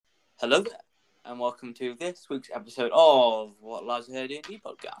Hello there, and welcome to this week's episode of What Lies Ahead D&D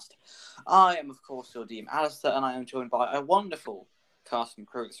podcast. I am, of course, your DM, Alistair, and I am joined by a wonderful cast and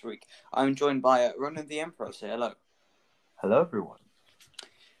crew this week. I am joined by Ronan the Emperor. Say hello. Hello, everyone.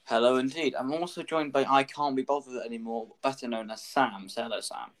 Hello, indeed. I'm also joined by I Can't Be Bothered Anymore, better known as Sam. Say hello,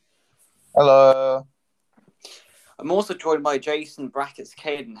 Sam. Hello. I'm also joined by Jason Brackets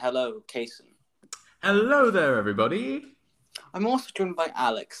Caden. Hello, Cason. Hello there, everybody. I'm also joined by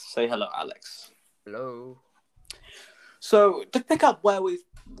Alex. Say hello, Alex. Hello. So, to pick up where we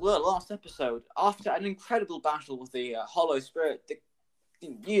were last episode, after an incredible battle with the Hollow Spirit,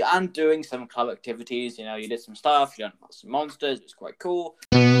 and doing some club activities, you did some stuff, you learned about some monsters, it was quite cool.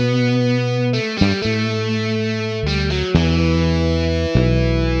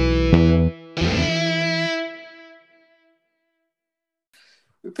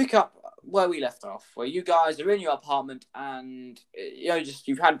 We pick up where we left off, where you guys are in your apartment and,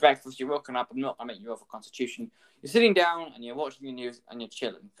 you've had breakfast, you're woken up, I'm not going to make you roll for Constitution. You're sitting down and you're watching the news and you're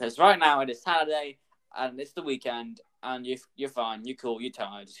chilling. Because right now it is Saturday and it's the weekend and you're fine, you're cool, you're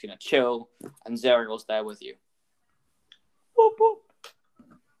tired, just going to chill, and Zerial's there with you. Boop, boop.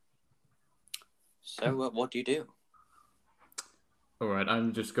 So, what do you do? Alright,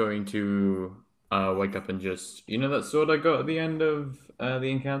 I'm just going to wake up and just... You know that sword I got at the end of the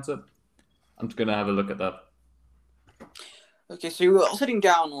encounter? I'm just going to have a look at that. Okay, so you're sitting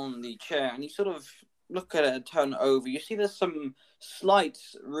down on the chair and you sort of look at it and turn it over. You see there's some slight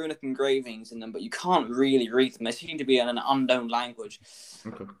runic engravings in them, but you can't really read them. They seem to be in an unknown language.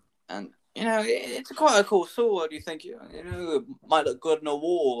 Okay. And, it's quite a cool sword. You think, it might look good in a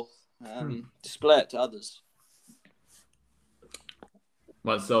war. Display it to others.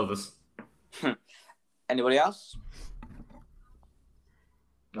 Might sell this. Anybody else?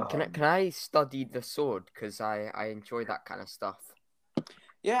 Can I study the sword? Because I enjoy that kind of stuff.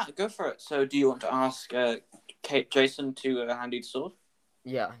 Yeah, go for it. So do you want to ask Jason to hand you the sword?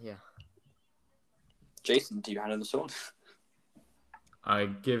 Yeah. Jason, do you hand him the sword? I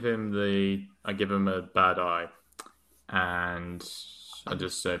give him a bad eye. And I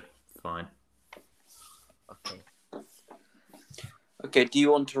just say, fine. Okay. Okay, do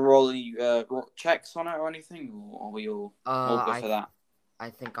you want to roll any checks on it or anything? Or will you all go for that? I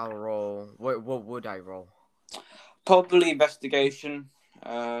think I'll roll... What would I roll? Probably investigation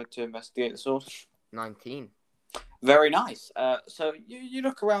to investigate the sword. 19. Very nice. So you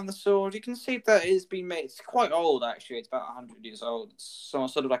look around the sword, you can see that it's been made. It's quite old, actually. It's about 100 years old. It's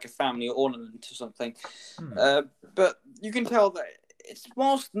sort of like a family ornament or something. But you can tell that it's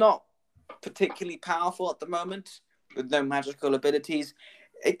whilst not particularly powerful at the moment, with no magical abilities,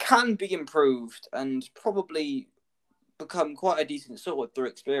 it can be improved and probably become quite a decent sword through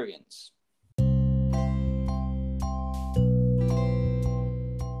experience.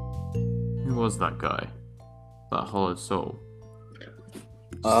 Who was that guy? That hollow soul? It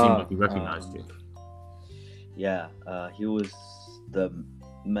seemed like he recognized you. Yeah, he was the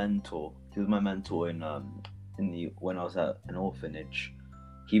mentor. He was my mentor in when I was at an orphanage.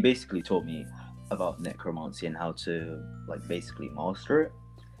 He basically taught me about necromancy and how to basically master it.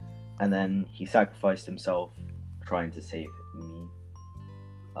 And then he sacrificed himself trying to save me.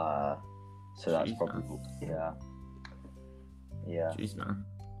 So that's Jeez, probably man. yeah. Jeez, man.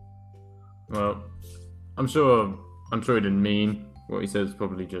 Well, I'm sure he didn't mean what he says. Is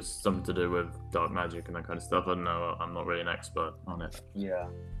probably just something to do with dark magic and that kind of stuff. I don't know. I'm not really an expert on it. Yeah.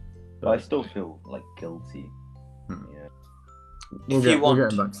 But I still feel guilty. Yeah. If you want, we'll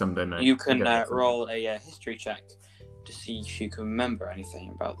get him back someday, mate. you can roll a history check to see if you can remember anything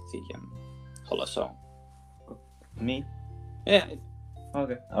about the Hollow Soul. Me? Yeah.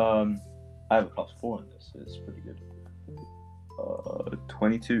 Okay. I have a +4 on this, so it's pretty good.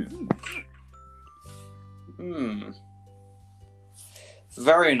 22.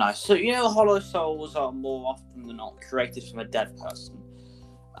 Very nice. So, Hollow Souls are more often than not created from a dead person.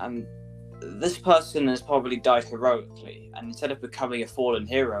 And this person has probably died heroically, and instead of becoming a fallen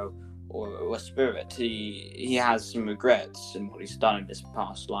hero or a spirit, he has some regrets in what he's done in his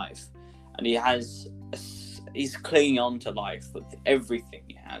past life. And he's clinging on to life with everything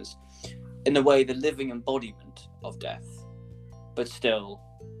he has, in a way the living embodiment of death. But still,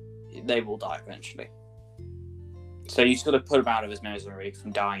 they will die eventually. So you sort of put him out of his misery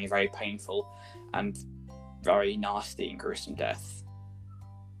from dying a very painful and very nasty and gruesome death.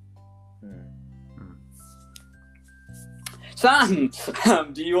 Sam,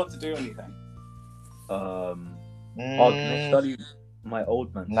 do you want to do anything? Can I study my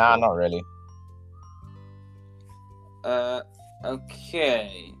old man? Nah, not really.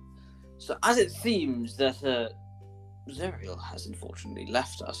 Okay. So as it seems that Zerial has unfortunately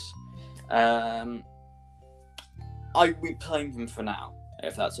left us, I reclaim him for now,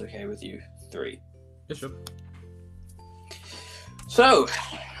 if that's okay with you three. Yeah, sure. So,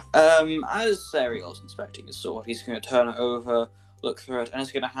 as Ariel's inspecting his sword, he's going to turn it over, look through it, and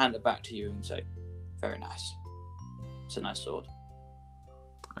he's going to hand it back to you and say, "Very nice. It's a nice sword.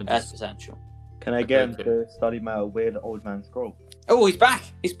 As potential." Can I get him to study my weird old man scroll? Oh, he's back!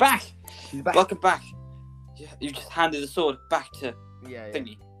 He's back! He's back. Welcome back. You just handed the sword back to Yeah.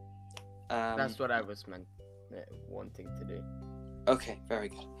 Thingy. That's what I was wanting to do. Okay, very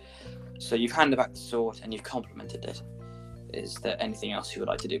good. So you've handed back the sword and you've complimented it. Is there anything else you would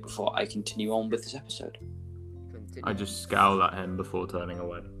like to do before I continue on with this episode? Continue. I just scowl at him before turning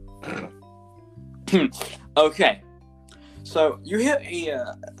away. Okay. So you hear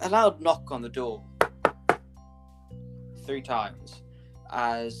a loud knock on the door 3 times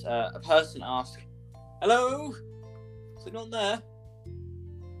as a person asks, "Hello? Is anyone there?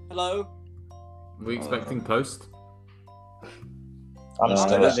 Hello?" Were we expecting post? I'm I still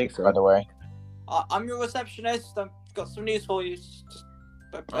don't asleep, think so. by the way. I'm your receptionist. I've got some news for you. Just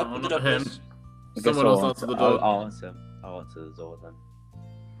open the door, not him. please. I guess Someone I'll else answer the door. I'll answer. I'll answer the door then.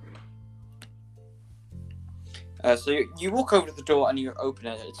 So you walk over to the door and you open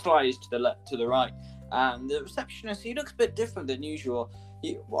it. It slides to the left, to the right, and the receptionist, he looks a bit different than usual.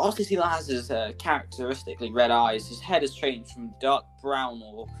 Whilst he still has his characteristically red eyes, his head has changed from dark brown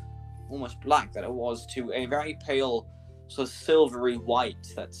or almost black that it was to a very pale, sort of silvery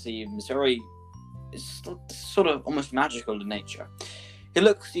white that seems very, sort of almost magical in nature. He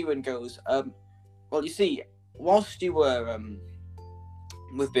looks at you and goes, "Well, you see, whilst you were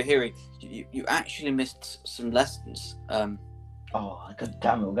with Bahiri, you actually missed some lessons. Oh, god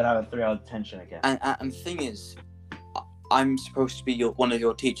damn it! We're gonna have a 3-hour detention again. And the thing is, I'm supposed to be one of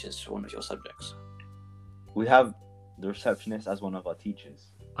your teachers for one of your subjects." We have the receptionist as one of our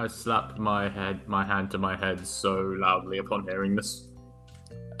teachers. I slapped my hand to my head so loudly upon hearing this.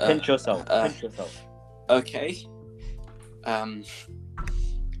 Pinch yourself. Pinch yourself. Okay. And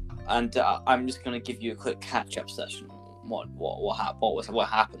I'm just gonna give you a quick catch-up session. What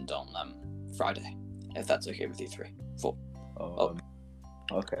happened on Friday, if that's okay with you 3, 4.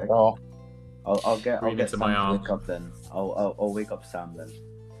 Okay. Oh, I'll get Breathe into Sam my to arm. wake up then. I'll wake up Sam then.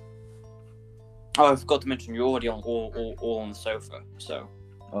 Oh, I forgot to mention you're already all on the sofa, so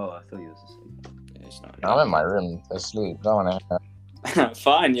Oh, I thought he was asleep. it's not. I'm in my room asleep, don't I?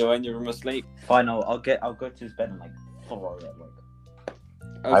 Fine, you're in your room asleep. Fine, I'll go to his bed and like throw it. Like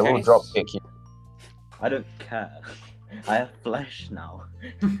Okay. I will drop kick you. I don't care. I have flesh now.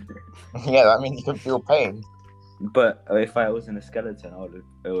 Yeah, that means you can feel pain. But if I was in a skeleton,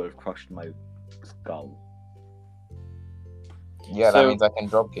 it would have crushed my skull. Yeah, So- that means I can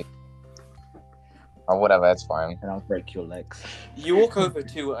drop kick. Or whatever, it's fine. And I'll break your legs. You walk over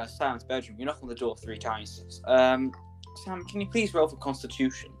to Sam's bedroom. You knock on the door 3 times. Sam, can you please roll for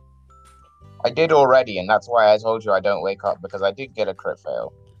Constitution? I did already, and that's why I told you I don't wake up, because I did get a crit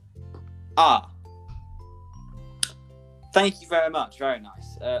fail. Ah. Thank you very much. Very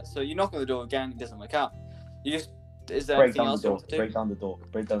nice. So you knock on the door again. He doesn't wake up. You just. Is there Break anything down the else you door. want to do? Break down the door.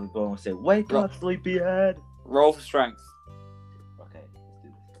 Break down the door and say, "Wake Roll. up, sleepyhead." Roll for strength. Okay,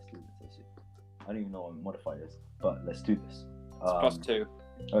 let's do this. I don't even know what modifier is, but let's do this. It's +2.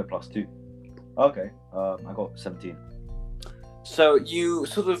 Oh, +2. Okay. I got 17. So you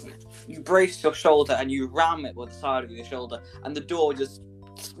you brace your shoulder and you ram it with the side of your shoulder, and the door just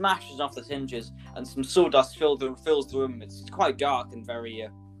smashes off the hinges, and some sawdust fills the room. It's quite dark and very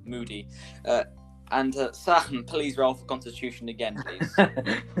moody. And Sam, please roll for Constitution again, please.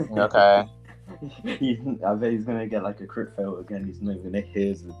 Okay. I bet he's gonna get like a crit fail again. He's not even gonna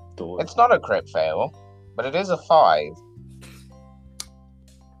hear the door. It's not a crit fail, but it is a 5.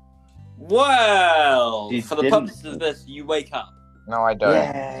 Well, You for the didn't- purposes of this, you wake up, No, I don't.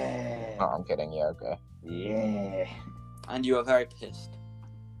 Yeah. No, I'm kidding. Yeah, okay. Yeah. and you are very pissed.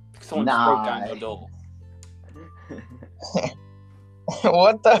 Because someone just broke down your Nice. door.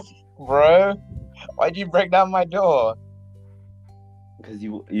 What the, bro? Why'd you break down my door? Because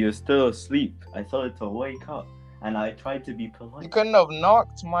you're still asleep. I started to wake up, and I tried to be You polite. couldn't have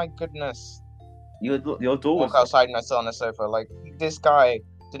knocked. My goodness. Your door was Walk outside and I sit on the sofa. Like, this guy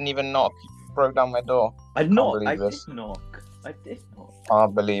didn't even knock. You broke down my door. I knocked. believe I did this. knock. I did knock.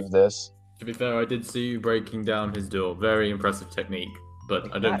 Can't believe this. To be fair, I did see you breaking down his door. Very impressive technique.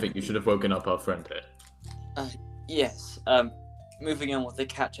 But I don't think you should have woken up our friend here. Yes. Moving on with the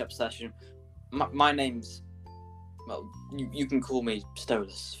catch-up session. My name's... Well, you can call me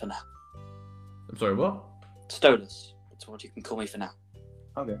Stolas for now. I'm sorry, what? Stolas. That's what you can call me for now.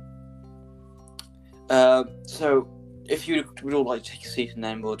 Okay. So, if you would all like to take a seat, and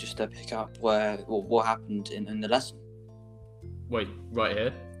then we'll just pick up what happened in the lesson. Wait, right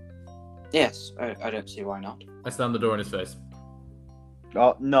here? Yes, I don't see why not. I slammed the door in his face.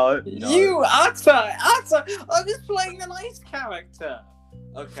 Oh no! You utter! I was playing a nice character.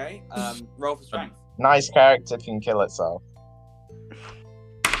 Okay, roll for strength. Nice character can kill itself.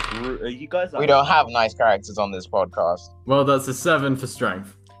 You guys. We don't have nice characters on this podcast. Well, that's a 7 for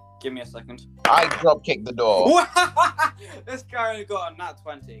strength. Give me a second. I drop kicked the door. This guy only got a nat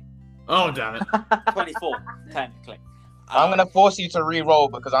 20. Oh, damn it. 24, technically. I'm gonna force you to re-roll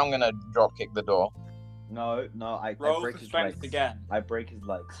because I'm gonna drop kick the door. No, I roll break for his strength legs. again. I break his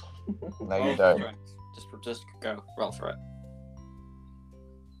legs. No, Roll you for don't. strength. Just go. Roll for it.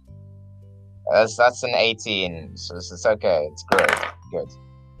 That's an 18, so it's okay. It's great. Good.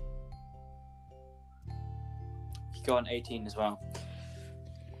 You got an 18 as well.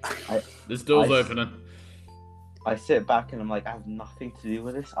 This door's I- opening. I sit back and I'm like, I have nothing to do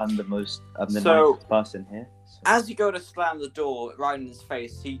with this. I'm the So- nicest person here. So- As you go to slam the door right in his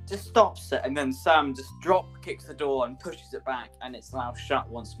face, he just stops it, and then Sam just drop kicks the door and pushes it back, and it's now shut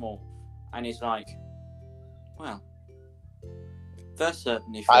once more. And he's like, "Well, there's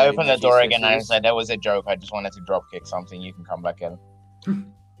certainly." I opened the door GCSEs. again and I said that was a joke. I just wanted to drop kick something. You can come back in.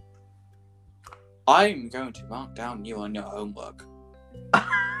 I'm going to mark down you on your homework.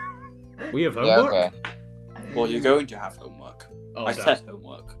 We have Yeah, homework? okay. Well, you're going to have homework. Oh, I damn. said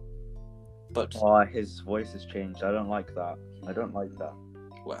homework. But, Oh, his voice has changed. I don't like that.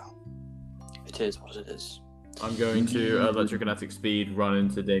 well, it is what it is. I'm going to electrokinetic speed run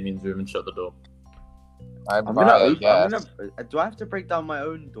into Damien's room and shut the door. I'm gonna. Do I have to break down my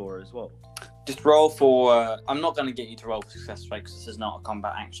own door as well? Just roll for. I'm not going to get you to roll for success rate because this is not a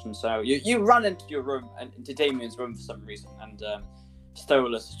combat action. So you run into your room and into Damien's room for some reason, and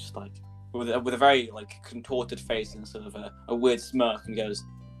Stolas is just like with a very like contorted face and sort of a weird smirk and goes,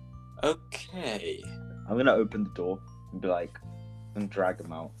 "Okay, I'm gonna open the door and be like, and drag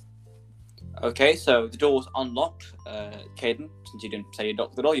him out. okay." So the door's unlocked. Caden, since you didn't say you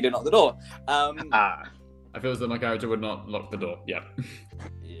locked the door, you didn't lock the door. I feel as though my character would not lock the door. Yeah.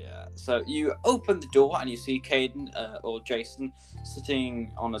 Yeah, so you open the door and you see Caden or Jason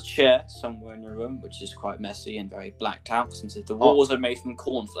sitting on a chair somewhere in your room, which is quite messy and very blacked out since the walls are made from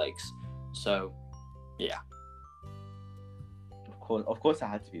cornflakes. So, yeah. Of course, it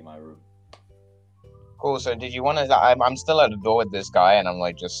had to be my room. Cool. So, did you want to? I'm still at the door with this guy, and I'm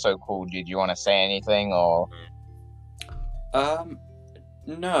like just so cool. Did you want to say anything or?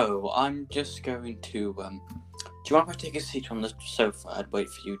 No, I'm just going to. Do you mind if I take a seat on the sofa and wait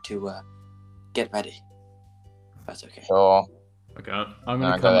for you to get ready? That's okay. Sure. Okay, I'm And gonna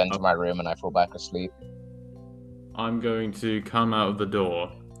I go come into out. my room and I fall back asleep. I'm going to come out of the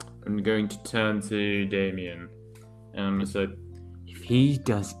door. I'm going to turn to Damien, and I'm going to say, if he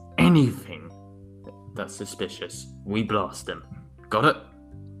does anything that's suspicious, we blast him. Got it?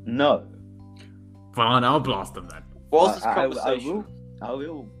 No. Fine, I'll blast him then. What's this I conversation?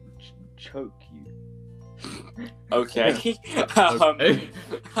 will choke you. Okay. Okay.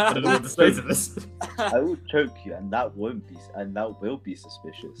 I don't know what to say to this. I will choke you, and that will be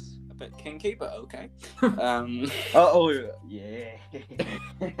suspicious. A bit kinky, but okay. Oh yeah.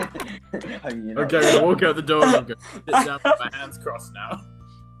 I mean, Okay, I'm gonna walk out the door and I'm gonna sit down with my hands crossed now.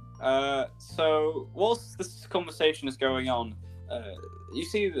 So whilst this conversation is going on, you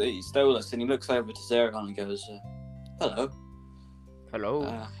see that he stole us, and he looks over to Zeragon and goes, "Hello.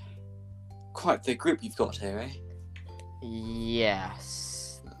 Hello. Quite the group you've got here, eh?"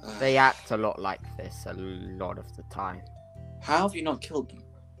 Yes. They act a lot like this a lot of the time. How have you not killed them?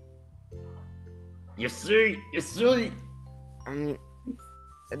 You see. I mean,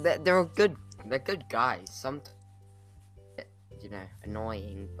 they're good guys. Some,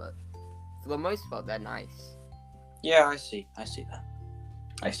 annoying, but for the most part, they're nice. Yeah, I see that.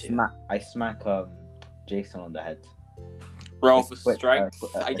 I smack Jason on the head. Roll for Quick, strength,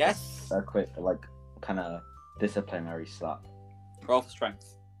 quick, I guess. A quick, like, kind of disciplinary slap. Roll for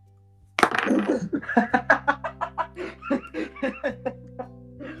strength.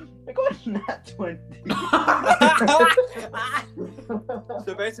 I got nat 20.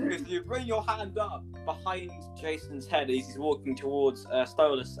 So basically, if you bring your hand up behind Jason's head as he's walking towards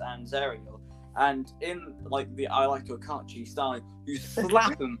Stolas and Zerial, and in like the "I like your country" style, you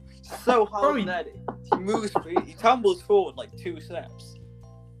slap him so hard on the head, he tumbles forward like 2 steps.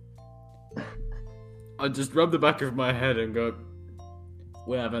 I just rub the back of my head and go,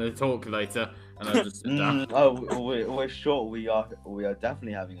 we're having a talk later, and I just sit down. We're sure we are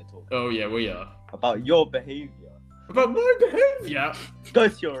definitely having a talk Oh yeah, we are. about your behavior. About my behaviour? Go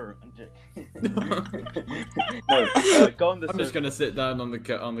to your room. No, go on the I'm just sofa. gonna sit down on the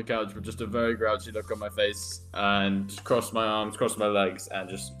couch with just a very grouchy look on my face and just cross my arms, cross my legs, and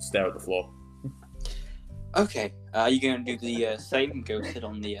just stare at the floor. Okay, are you going to do the same and go sit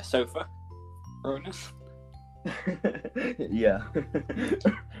on the sofa, Rona? Yeah.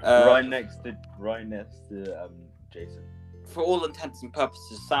 Uh, right next to Jason. For all intents and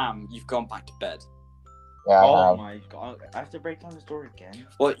purposes, Sam, you've gone back to bed. Yeah, I Oh have. my god! I have to break down the door again.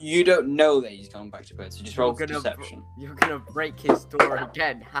 Well, you don't know that he's gone back to bed, so just roll for You're gonna deception. You're gonna break his door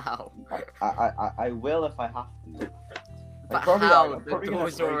again. How? I will if I have to. But Probably- how? I'm The probably gonna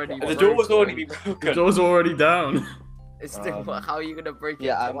door's break already. it. The broken. door's already been The broken. door's already down. It's still. How are you gonna break it?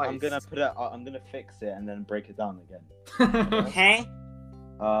 Yeah, twice? I'm gonna put it. I'm gonna fix it and then break it down again. Hey?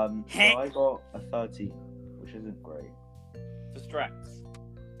 So I got a 30, which isn't great. For strength.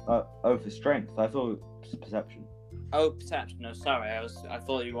 Oh, for strength. I thought it was perception. Oh, perception. No, sorry. I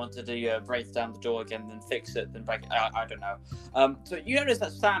thought you wanted to break down the door again, then fix it, then break it. I don't know. So you notice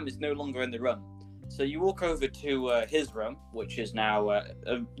that Sam is no longer in the room. So you walk over to his room, which is now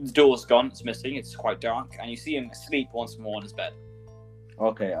the door's gone. It's missing. It's quite dark, and you see him asleep once more on his bed.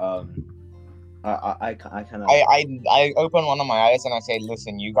 Okay. I kind of. I open one of my eyes and I say,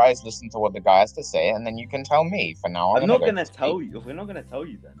 listen, you guys listen to what the guy has to say, and then you can tell me. For now, I'm not go gonna to tell sleep. you. We're not gonna tell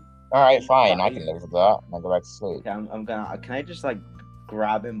you then. All right, fine. I can live with that. And I go back to sleep. Okay, I'm gonna. Can I just like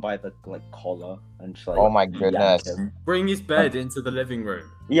grab him by the collar and just like? Oh my yank goodness. him? Bring his bed into the living room.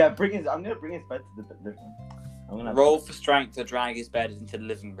 Yeah, I'm gonna bring his bed to the living room. I'm gonna Roll for strength to drag his bed into the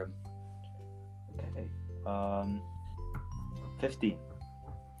living room. Okay. 15.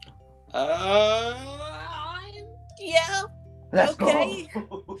 Yeah. Let's Okay.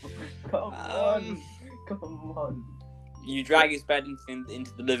 go. Come on. Come on. You drag his bed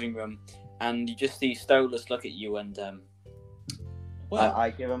into the living room, and you just see Stolas look at you and I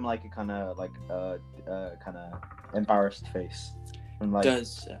give him like a kind of embarrassed face. I'm like,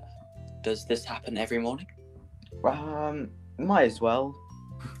 does this happen every morning? might as well.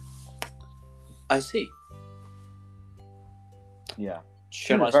 I see. Yeah.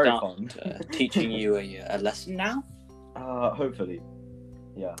 Shall I Very start fun. teaching you a lesson now? Hopefully.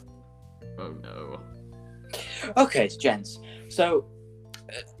 Yeah. Oh no. Okay, gents. So,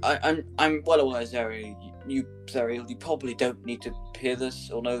 I'm well aware, Zeri. Zeri, you probably don't need to hear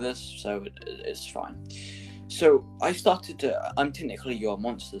this or know this, so it's fine. So I started. I'm technically your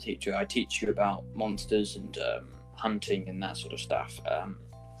monster teacher. I teach you about monsters and hunting and that sort of stuff.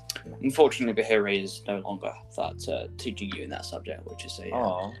 Unfortunately, Bahiri is no longer teaching you in that subject, which is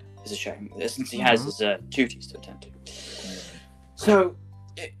a shame, since he has his duties to attend to. So,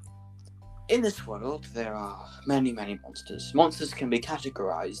 in this world, there are many, many monsters. Monsters can be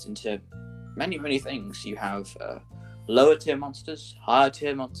categorized into many, many things. You have lower tier monsters, higher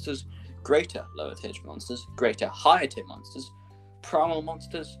tier monsters, greater lower tier monsters, greater higher tier monsters, primal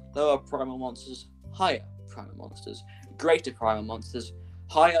monsters, lower primal monsters, higher primal monsters, greater primal monsters,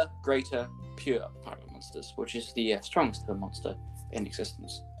 higher, greater, pure primal monsters, which is the strongest of monster in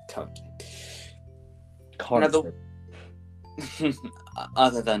existence currently.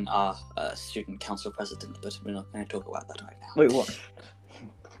 Other than our student council president, but we're not going to talk about that right now. Wait, what?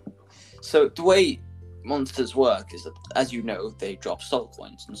 So the way monsters work is that, as you know, they drop soul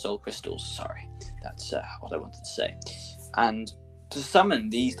coins and soul crystals. Sorry, that's what I wanted to say. And to summon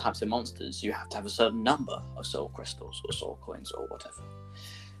these types of monsters, you have to have a certain number of soul crystals or soul coins or whatever.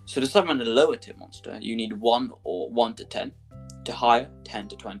 So to summon a lower tier monster, you need 1 or 1 to 10. To higher, 10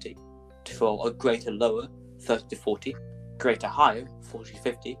 to 20. For a greater lower, 30 to 40. Greater higher, 40 to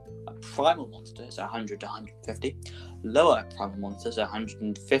 50. A primal monster is 100 to 150. Lower primal monsters are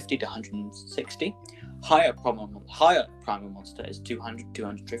 150 to 160. Higher primal monster is 200 to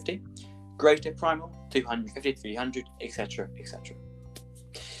 250. Greater primal, 250 to 300, etc., etc.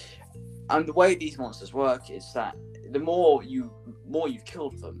 And the way these monsters work is that the more you've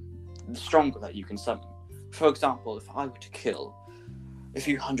killed them, the stronger that you can summon. For example, if I were to kill a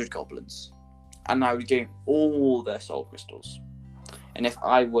few hundred goblins, and I would gain all their soul crystals, and if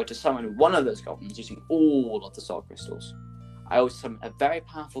I were to summon one of those goblins using all of the soul crystals, I would summon a very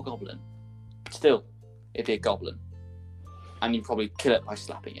powerful goblin. Still, it'd be a goblin, and you'd probably kill it by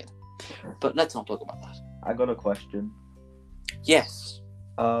slapping it. But let's not talk about that. I got a question. Yes.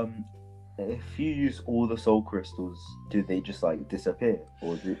 If you use all the soul crystals, do they just like disappear,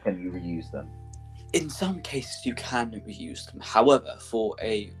 or can you reuse them? In some cases, you can reuse them. However, for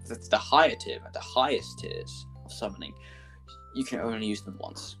the higher tier, the highest tiers of summoning, you can only use them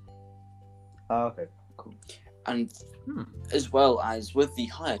once. Okay, cool. And as well as with the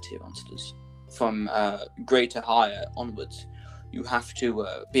higher tier monsters, from greater higher onwards, you have to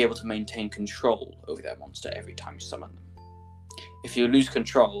be able to maintain control over their monster every time you summon them. If you lose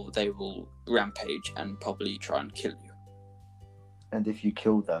control, they will rampage and probably try and kill you. And if you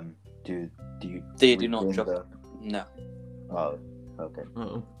kill them, do you? They do not regain drop. the- No, Oh, okay.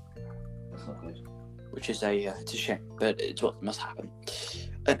 Oh. That's not good. which is it's a shame, but it's what must happen.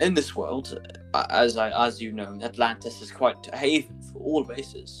 And in this world, as you know, Atlantis is quite a haven for all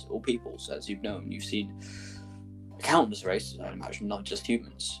races, all peoples. As you've known, you've seen countless races. I imagine, not just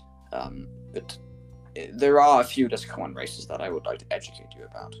humans. But there are a few less common races that I would like to educate you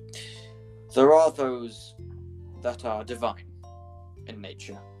about. There are those that are divine in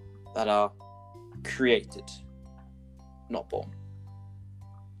nature, that are created, not born.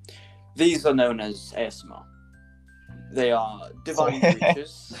 These are known as ASMR. They are divine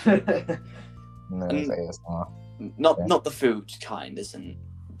creatures, No, it's ASMR. not the food kind, isn't.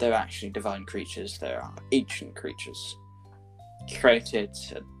 They're actually divine creatures. They are ancient creatures, created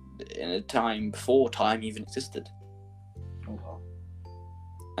in a time before time even existed. Oh, wow.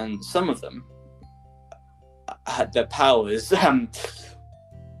 And some of them had their powers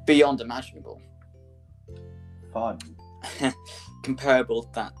beyond imaginable, Fun. comparable to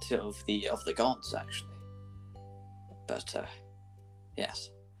that of the gods, actually. But yes,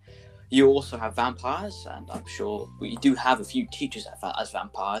 you also have vampires, and I'm sure we do have a few teachers as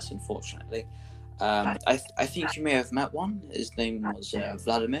vampires. Unfortunately, I think you may have met one. His name was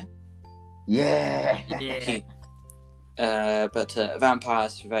Vladimir. Yeah. Yeah. But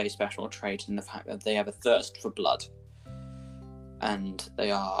vampires have a very special trait in the fact that they have a thirst for blood, and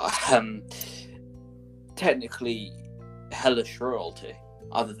they are technically hellish royalty,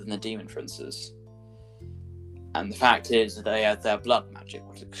 other than the demon princes. And the fact is that they have their blood magic,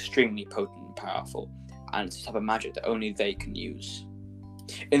 which is extremely potent and powerful, and it's a type of magic that only they can use.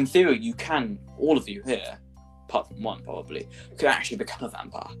 In theory, you can, all of you here, apart from one probably, could actually become a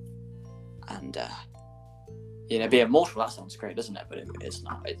vampire. And, be immortal. That sounds great, doesn't it? But it's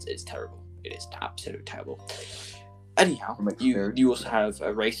not. It's terrible. It is absolutely terrible. Anyhow, From you experience. also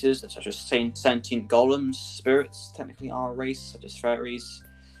have races such as sentient golems. Spirits technically are a race, such as fairies.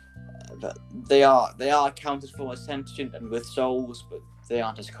 But they are accounted for as sentient and with souls, but they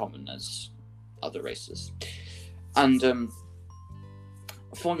aren't as common as other races. And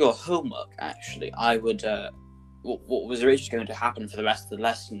for your homework, actually, I would what was originally going to happen for the rest of the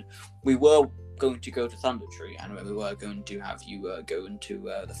lesson, we were going to go to Thunder Tree, and we were going to have you go into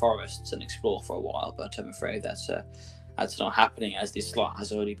the forests and explore for a while. But I'm afraid that's not happening, as this slot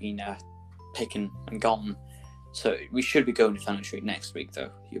has already been taken and gone. So we should be going to Thunder Tree next week,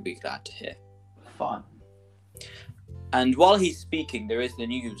 though. You'll be glad to hear. Fun. And while he's speaking, there is the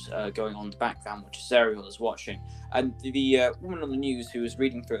news going on in the background, which Zerial is watching. And the woman on the news who is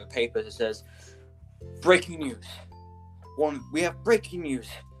reading through a paper says, "Breaking news! We have breaking news!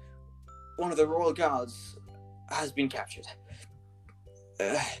 One of the royal guards has been captured.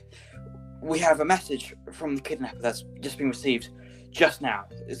 We have a message from the kidnapper that's just been received just now,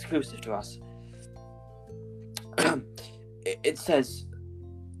 exclusive to us. It says,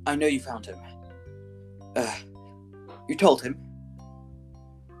 I know you found him. You told him.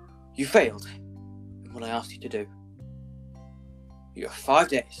 You failed in what I asked you to do. You have 5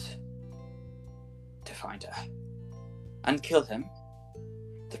 days to find her and kill him,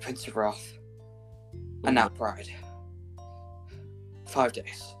 the Prince of Wrath, and now Pride. 5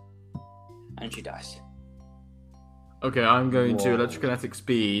 days, and she dies." Okay, I'm going to Whoa. electrokinetic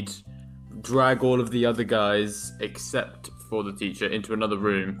speed, drag all of the other guys, except for the teacher, into another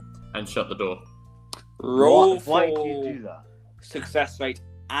room and shut the door. Roll Why for do you do that? success rate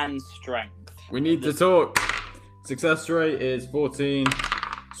and strength. We need to talk. Success rate is 14.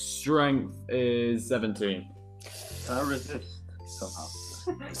 Strength is 17. Can I resist somehow?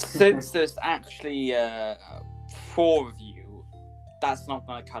 Since there's actually 4 of you, that's not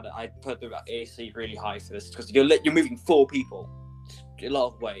going to cut it. I put the AC really high for this because you're moving 4 people. It's a lot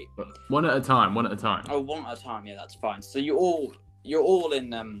of weight. But one at a time, one at a time. Oh, one at a time. Yeah, that's fine. So you're all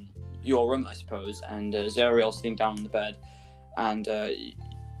in your room, I suppose, and Zeriel sitting down on the bed, and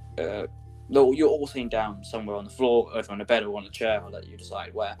you're all sitting down somewhere on the floor, either on a bed or on a chair. I'll let you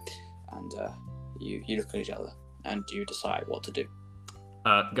decide where, and you look at each other and you decide what to do.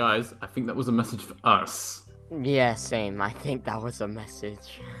 Guys, I think that was a message for us. Yeah, same. I think that was a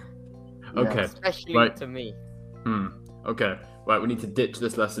message. Okay, Especially right. to me. Okay, right, we need to ditch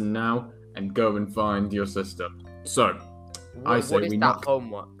this lesson now and go and find your sister. So, I say What is we that knock-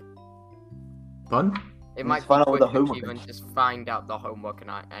 homework? Pun? It Let's might be find out what the quicker if homework you even is. just find out the homework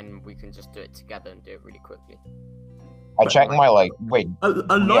and we can just do it together and do it really quickly. I checked my wait. A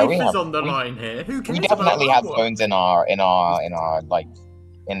Yeah, life we is have- on the we- line here. Who cares We definitely about have homework? phones in our in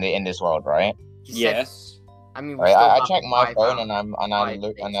this world, right? You said- Yes. I mean, we Right. still I have check my 5 phone hours. and I 5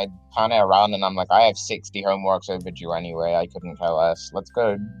 look days. and I pan it around and I'm like, I have 60 homeworks overdue anyway. I couldn't care less. Let's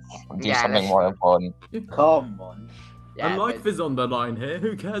go do Yeah, something that's- more important. Come on. Yeah, a life but, is on the line here.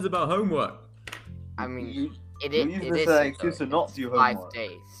 Who cares about homework? I mean, you, it you is. use It this is excuse to not do 5 homework.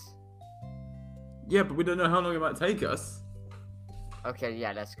 days. Yeah, but we don't know how long it might take us. Okay,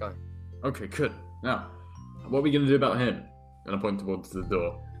 yeah, let's go. Okay, good. Now, what are we gonna do about him? And I point towards the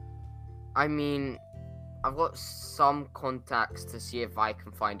door. I mean, I've got some contacts to see if I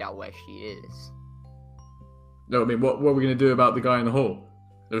can find out where she is. No, I mean, what are we gonna do about the guy in the hall?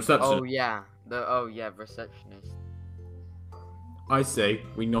 The reception. Oh yeah, receptionist. I say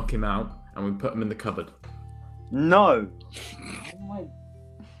we knock him out and we put him in the cupboard. No. Oh my.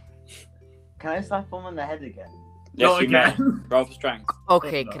 Can I slap him on the head again? Yes, Not you may. again. Roll for strength.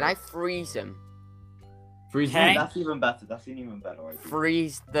 Okay, no. can I freeze him? Freeze Okay. him. That's even better. That's an even better idea.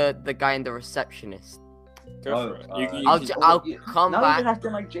 Freeze the guy in the receptionist. Go Oh, for it. alright. I'll come now back. you're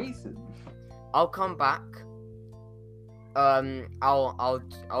acting like Jason. I'll come back.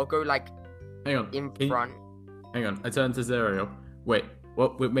 I'll go like Hang on. in Can you- front. Hang on. I turn to Zerial. Wait.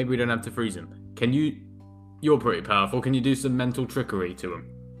 What? Maybe we don't have to freeze him. Can you? You're pretty powerful. Can you do some mental trickery to him?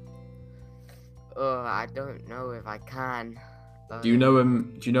 I don't know if I can. Do you know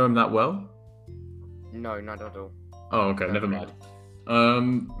him? Do you know him that well? No, not at all. Oh, okay. Never mind.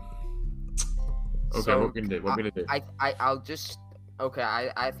 Okay, So, what we gonna do? What we gonna do? I'll just. Okay,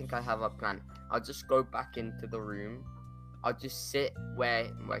 I think I have a plan. I'll just go back into the room. I'll just sit where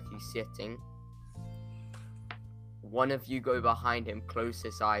he's sitting. One of you go behind him, close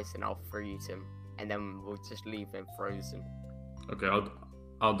his eyes, and I'll freeze him. And then we'll just leave him frozen. Okay,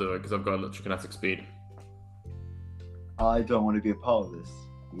 I'll do it because I've got electrokinetic speed. I don't want to be a part of this.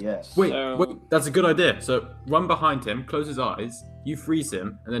 Yes. Wait, So- wait, that's a good idea. So run behind him, close his eyes, you freeze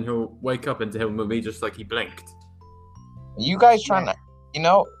him, and then he'll wake up and he'll be just like he blinked. Are you guys trying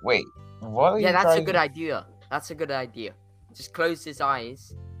to? Wait. What are Yeah, you that's guys? a good idea. That's a good idea. Just close his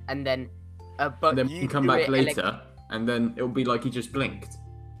eyes, and then. But And then we you can come do back it later, and then it'll be like he just blinked.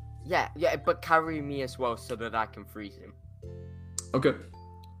 Yeah, but carry me as well so that I can freeze him. Okay.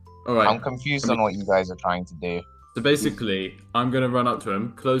 All right. I'm confused on what you guys are trying to do. So basically, I'm gonna run up to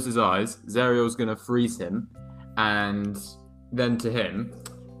him, close his eyes. Zerial's gonna freeze him, and then to him,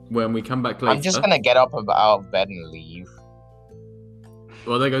 when we come back later. I'm just gonna get up out of bed and leave.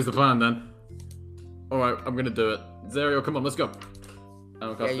 Well, there goes the plan then. All right, I'm gonna do it. Zerial, come on, let's go. And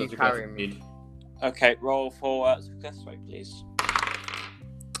I'll cast Yeah, you electrokinetic carry me. speed. Okay, roll for success rate, please.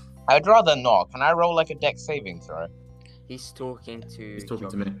 I'd rather not. Can I roll like a dex saving throw? He's talking to. He's talking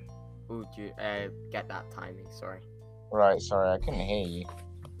to Josh. me. Would you get that timing? Sorry. Right, sorry, I couldn't hear you.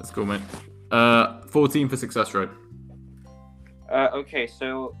 That's cool, mate. 14 for success rate. Okay,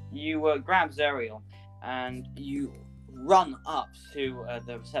 so you grab Zerial and you run up to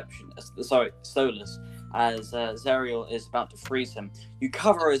the reception. Solus, as Zerial is about to freeze him. You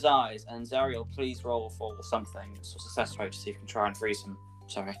cover his eyes, and Zerial, please roll for something. So success rate to see if you can try and freeze him.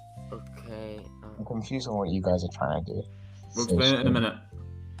 Sorry. Okay. I'm confused on what you guys are trying to do. We'll explain it in a minute.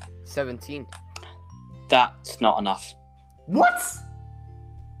 17. That's not enough. What?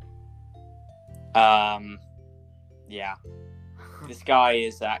 Yeah. This guy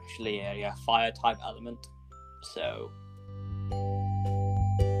is actually a fire type element, so.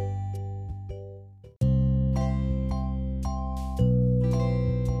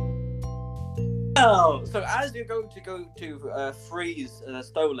 Oh, so as you're going to freeze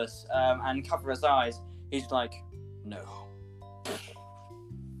Stolas and cover his eyes, he's like, no.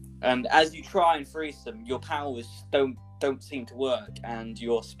 And as you try and freeze him, your powers don't seem to work, and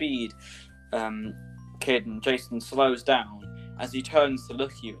your speed, Kid and Jason, slows down as he turns to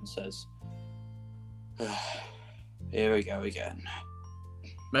look at you and says, "Here we go again."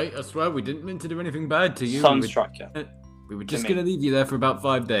 Mate, I swear we didn't mean to do anything bad to you. Sunstriker. We were just me. gonna leave you there for about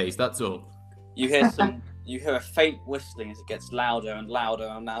 5 days, that's all. You hear you hear a faint whistling as it gets louder and louder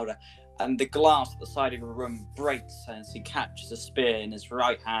and louder, and the glass at the side of your room breaks as he catches a spear in his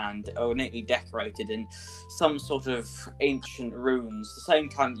right hand, ornately decorated in some sort of ancient runes, the same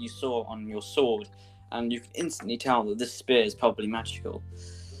kind that you saw on your sword, and you can instantly tell that this spear is probably magical.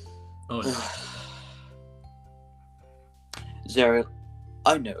 Oh, yeah. Zerial,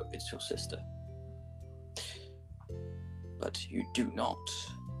 I know it's your sister, but you do not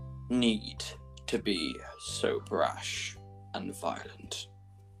need to be so brash and violent.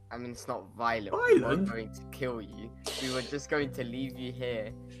 I mean, it's not violent. We Violent? weren't going to kill you. We were just going to leave you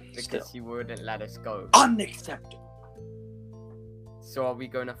here because Still. you wouldn't let us go. Unacceptable. So are we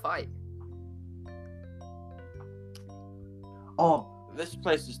going to fight? Oh, This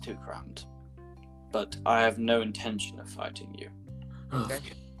place is too crammed, but I have no intention of fighting you. Okay.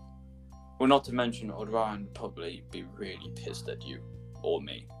 Well, not to mention Orion would probably be really pissed at you, or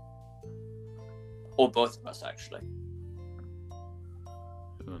me. Or both of us, actually.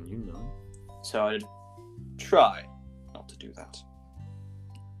 You know. So I'd try not to do that.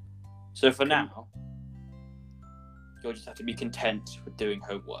 So for now, you'll just have to be content with doing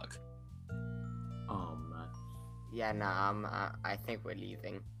homework. Oh man. Yeah, nah, I think we're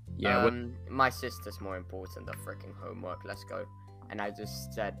leaving. Yeah. My sister's more important than freaking homework. Let's go. And I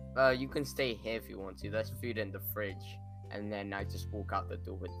just said, you can stay here if you want to. There's food in the fridge. And then I just walk out the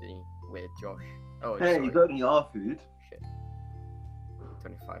door with Josh. Oh, hey, sorry. you got any our food? Shit.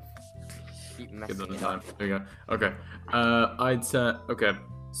 25. Keep Give messing them the it time. up. There you go. Okay. I'd say okay.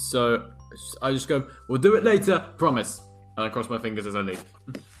 So I just go. We'll do it later. Promise. And I cross my fingers as I leave.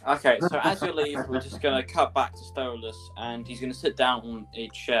 Okay, so as you leave, we're just going to cut back to Stolas, and he's going to sit down on a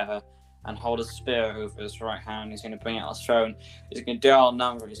chair and hold a spear over his right hand. He's going to bring out his phone. He's going to dial a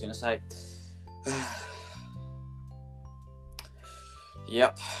number. He's going to say,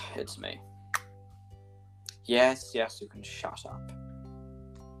 "Yep, it's me. Yes, you can shut up."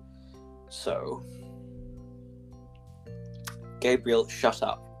 So, Gabriel, shut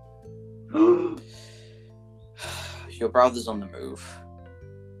up. Your brother's on the move.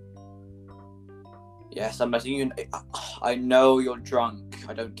 Yes, I'm letting you. I know you're drunk.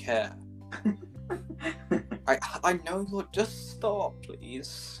 I don't care. I know you're. Just stop,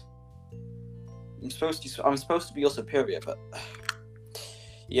 please. I'm supposed to be your superior, but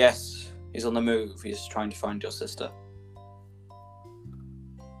yes, he's on the move. He's trying to find your sister.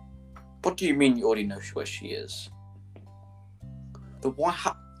 What do you mean you already know where she is? The what?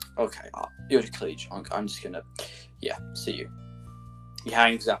 Okay, you're Cleach. I'm just gonna. Yeah, see you. He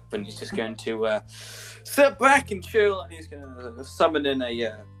hangs up and he's just going to sit back and chill, and he's going to summon in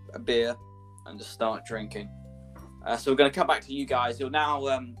a beer and just start drinking. So we're going to come back to you guys. You're now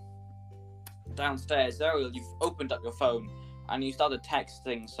downstairs. Ariel, you've opened up your phone and you started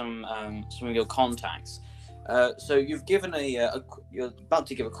texting some of your contacts. So you've given you're about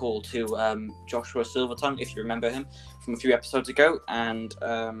to give a call to Joshua Silvertongue, if you remember him from a few episodes ago, and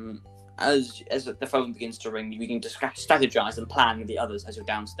as the phone begins to ring, you can strategize and plan with the others as you're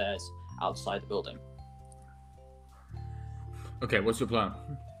downstairs outside the building. Okay. What's your plan?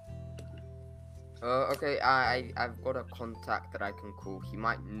 Okay, I've got a contact that I can call. He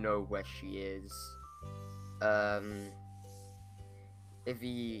might know where she is. If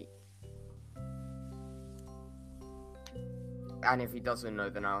he doesn't know,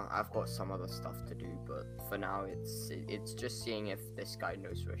 then I've got some other stuff to do. But for now, it's just seeing if this guy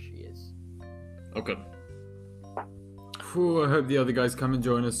knows where she is. Okay. Whew, I hope the other guys come and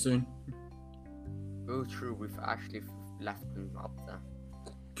join us soon. Oh, true. We've actually left them up there.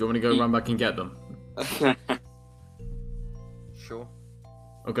 Do you want me to go run back and get them? Sure.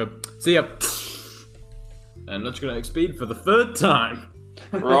 Okay. See ya. And let's go speed for the third time.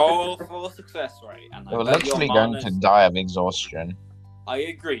 Roll for success rate. And You're bet your literally going to minus- die of exhaustion. I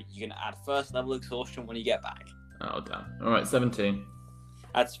agree. You're going to add first level exhaustion when you get back. Oh damn. All right, 17.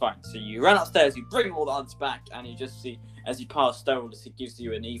 That's fine. So you run upstairs, you bring all the odds back, and you just see, as you pass Stolas, he gives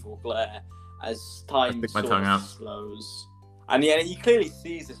you an evil glare as time stick my sort tongue of out. slows. And yeah, he clearly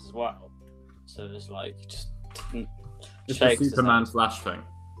sees this as well. So it's like, just Just a shakes his Superman head. flash thing.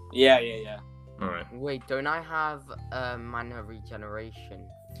 Yeah. All right. Wait, don't I have mana regeneration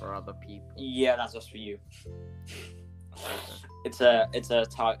for other people? Yeah, that's just for you. It's a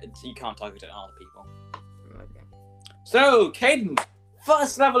target. You can't target it on other people. Okay. So, Caden,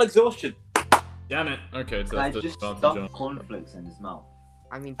 first level exhaustion. Damn it. Okay, so Guys, that's just disadvantage stuff cornflakes in his mouth.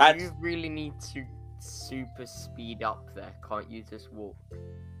 I mean, do That's- you really need to super speed up there? Can't you just walk?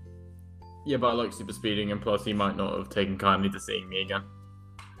 Yeah, but I like super speeding, and plus he might not have taken kindly to seeing me again.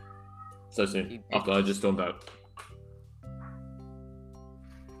 So He soon, did. after I just stormed out.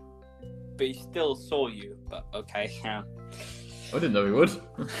 But he still saw you. But okay, yeah. I didn't know he would.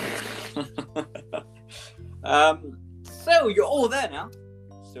 So you're all there now.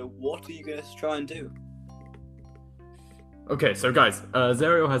 So what are you going to try and do? Okay, so guys,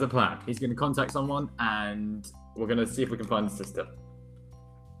 Zerial has a plan. He's going to contact someone, and we're going to see if we can find the sister.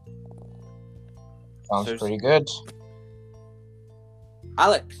 Sounds So- pretty good.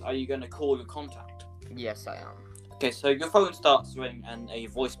 Alex, are you going to call your contact? Yes, I am. Okay, so your phone starts to ring, and a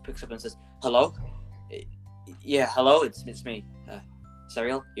voice picks up and says, "Hello? Yeah, hello. It's me.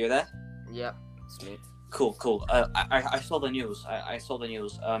 Serial, you're there? Yep, it's me. Cool. I saw the news. I saw the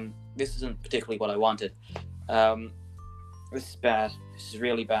news. This isn't particularly what I wanted. This is bad. This is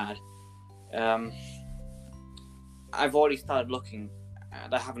really bad. I've already started looking,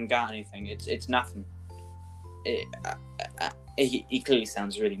 and I haven't got anything. It's nothing. He clearly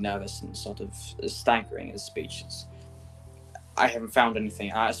sounds really nervous and sort of staggering in his speeches. I haven't found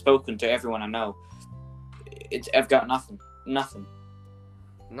anything. I've spoken to everyone I know. I've got nothing. Nothing.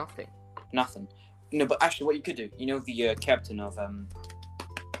 No, but actually, what you could do, you know, the captain of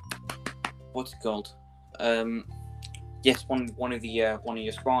what's it called? Yes, one of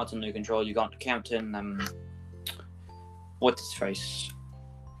your squads under control. You got the captain. What's his face?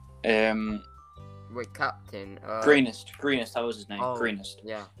 Wait, Captain. Greenest. That was his name. Oh, Greenest.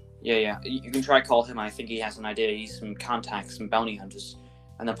 Yeah. Yeah. You can try call him. I think he has an idea. He's some contacts, some bounty hunters,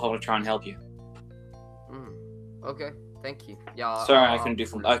 and they'll probably try and help you. Okay. Thank you. Yeah. Sorry, I couldn't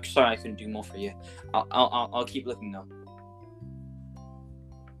do more for you. I'll keep looking though.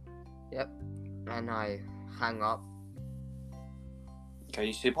 Yep. And I hang up. Okay,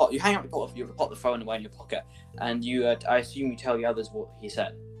 you hang up. You put the phone away in your pocket, and you. I assume you tell the others what he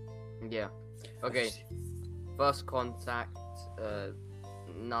said. Yeah. Okay. First contact.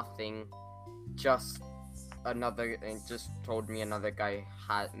 Nothing. Just told me another guy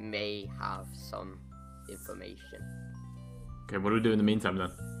may have some information. Okay, what do we do in the meantime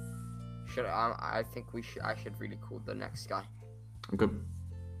then? I think I should really call the next guy. Okay.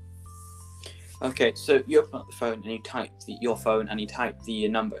 Okay, so you open up the phone and you type your phone and you type the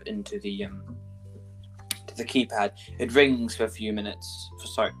number into the keypad. It rings for a few minutes,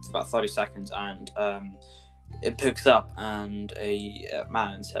 for about 30 seconds, and it picks up, and a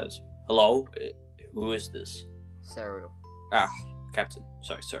man says, "Hello, who is this?" Serial. Captain.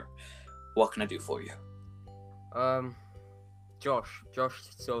 Sorry, sir. What can I do for you? Josh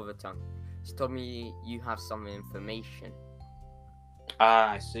Silvertongue. He told me you have some information.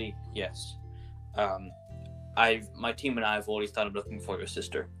 I see. Yes. My team and I have already started looking for your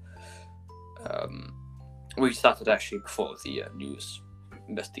sister. We started actually before the news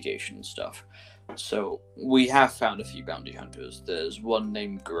investigation stuff. So we have found a few bounty hunters. There's one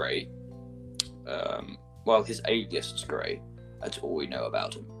named Gray. Well, his alias is Gray. That's all we know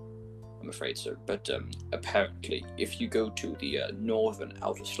about him, I'm afraid, sir. But apparently, if you go to the northern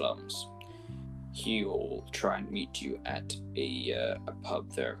outer slums, he will try and meet you at a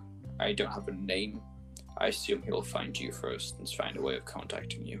pub there. I don't have a name. I assume he'll find you first and find a way of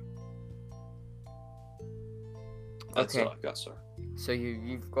contacting you. That's Okay. all I've got, sir. So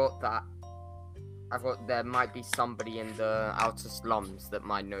you've got that. There might be somebody in the outer slums that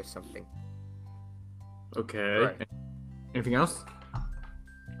might know something. Okay. Right. Anything else?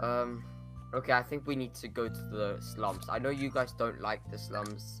 Okay, I think we need to go to the slums. I know you guys don't like the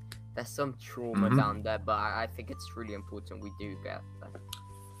slums. There's some trauma down there, but I think it's really important we do get them.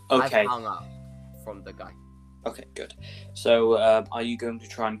 Okay. I've hung up from the guy. Okay, good. So, are you going to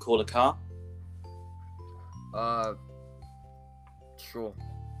try and call a car? Sure.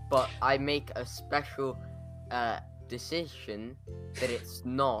 But I make a special decision that it's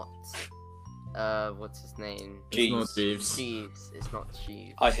not what's his name? It's not Jeeves. Jeeves. Jeeves. It's not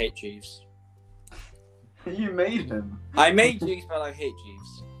Jeeves. I hate Jeeves. You made him. I made Jeeves, but I hate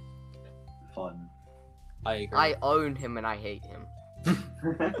Jeeves. Fun. I agree. I own him and I hate him.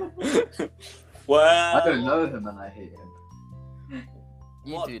 Well, I don't know him and I hate him.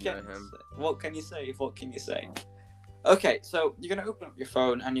 You what do can know him. What can you say? What can you say? Okay, so you're gonna open up your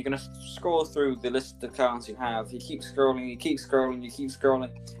phone and you're gonna scroll through the list of cards you have. You keep scrolling,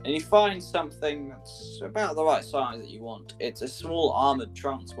 and you find something that's about the right size that you want. It's a small armored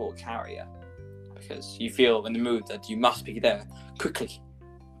transport carrier, because you feel in the mood that you must be there quickly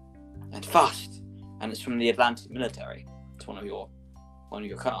and fast. And it's from the Atlantic military. It's one of your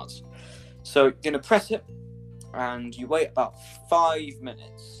cards. So you're gonna press it, and you wait about 5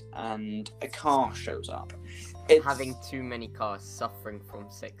 minutes, and a car shows up. It's Having too many cars, suffering from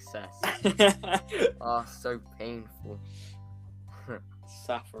success. Oh, so painful.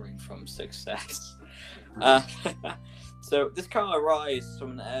 suffering from success. So this car arrives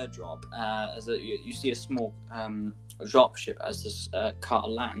from an airdrop. You see a small dropship as this car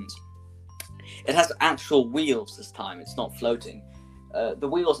lands. It has actual wheels this time. It's not floating. The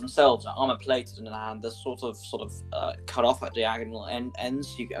wheels themselves are armor plated and they're sort of cut off at diagonal ends.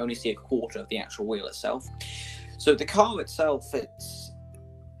 So you can only see a quarter of the actual wheel itself. So the car itself,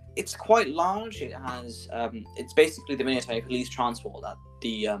 it's quite large. It has it's basically the military police transport that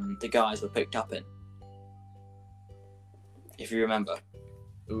the guys were picked up in. If you remember.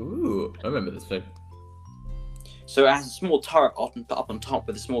 Ooh, I remember this thing. So it has a small turret up on top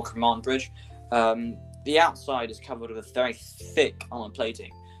with a small command bridge. The outside is covered with very thick armor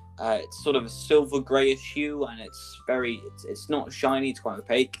plating. It's sort of a silver greyish hue, and it's not shiny. It's quite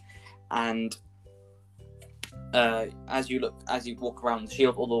opaque, and as you walk around the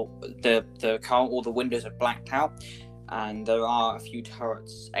shield, all the car, all the windows are blacked out, and there are a few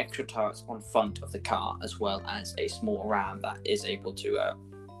extra turrets on front of the car, as well as a small ram that is able to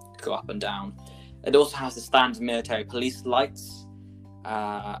go up and down. It also has the standard military police lights.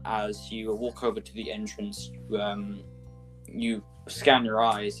 As you walk over to the entrance, you scan your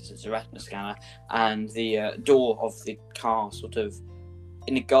eyes, it's a retina scanner, and the door of the car sort of,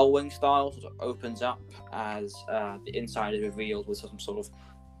 in a gull-wing style, sort of opens up as the inside is revealed with some sort of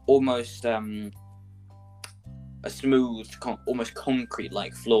almost a smooth, almost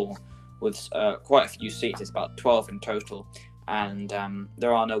concrete-like floor with quite a few seats. It's about 12 in total, and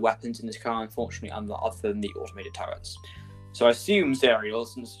there are no weapons in this car, unfortunately, other than the automated turrets. So I assume, Zariel,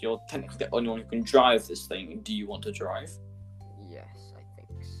 since you're technically the only one who can drive this thing, do you want to drive? Yes, I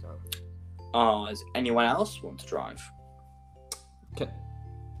think so. Does anyone else want to drive?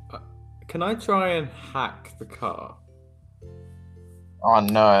 Can I try and hack the car? Oh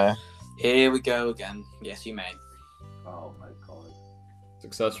no. Here we go again. Yes, you may. Oh my god.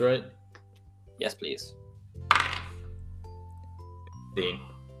 Success rate? Yes, please. 16.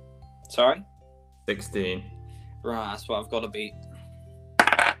 Sorry? 16. Right, that's what I've got to beat.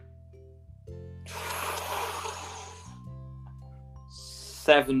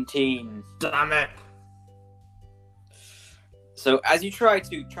 $17. Damn it! So as you try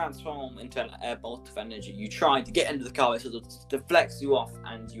to transform into a bolt of energy, you try to get into the car, it sort of deflects you off,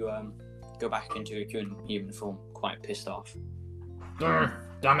 and you go back into your human form, quite pissed off.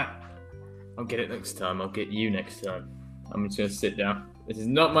 Damn it! I'll get it next time. I'll get you next time. I'm just gonna sit down. This is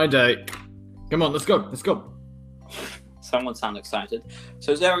not my day. Come on, let's go. Let's go. Someone sound excited.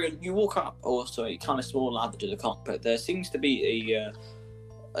 So Zariel, you walk up also a kind of small ladder to the cockpit. There seems to be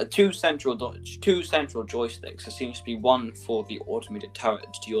two central joysticks. There seems to be one for the automated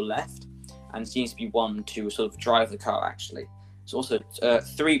turret to your left, and seems to be one to sort of drive the car. Actually, there's also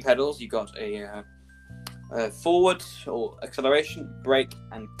 3 pedals. You got a forward or acceleration, brake,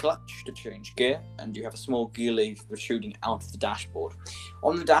 and clutch to change gear, and you have a small gear lever protruding out of the dashboard.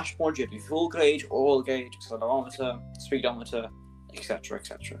 On the dashboard, you have your fuel gauge, oil gauge, accelerometer, speedometer, etc.,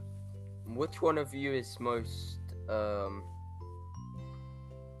 etc. Which one of you is most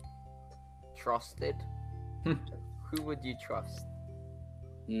trusted? Who would you trust?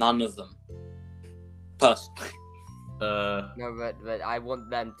 None of them. Personally. No, but I want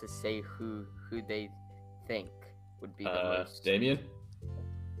them to say who they think would be the most. Damien?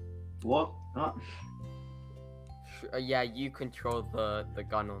 What? Yeah, you control the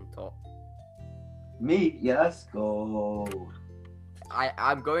gun on top. Me? Yes, go.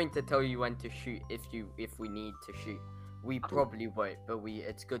 I'm going to tell you when to shoot if we need to shoot. We probably won't, but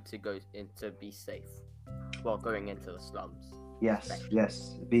it's good to go in to be safe while going into the slums.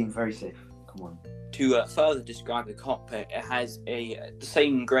 Yes, being very safe. Come on. To further describe the cockpit, it has the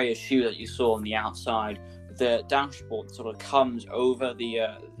same greyish hue that you saw on the outside. The dashboard sort of comes over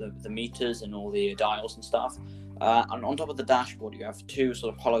the meters and all the dials and stuff. And on top of the dashboard, you have 2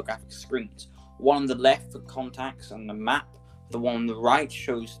 sort of holographic screens. One on the left for contacts and the map. The one on the right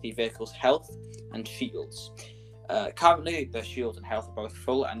shows the vehicle's health and shields. Currently, the shield and health are both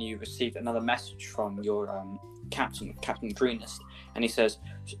full, and you received another message from your Captain Greenest, and he says,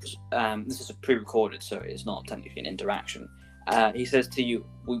 this is a pre-recorded, so it's not technically an interaction. He says to you,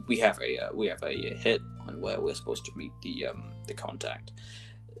 we have a hit on where we're supposed to meet the contact.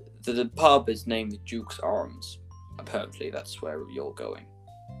 The pub is named the Duke's Arms. Apparently, that's where you're going.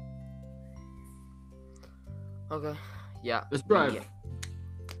 Okay. Yeah. Let's drive. Yeah.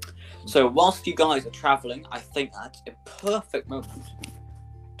 So whilst you guys are travelling, I think that's a perfect moment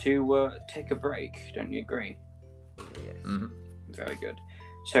to take a break. Don't you agree? Yes. Mm-hmm. Very good.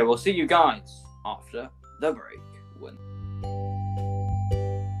 So we'll see you guys after the break.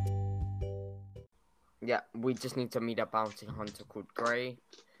 Yeah, we just need to meet a bounty hunter called Gray.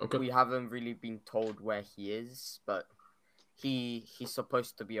 Okay. We haven't really been told where he is, but he's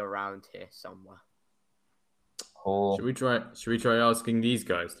supposed to be around here somewhere. Cool. Should we try asking these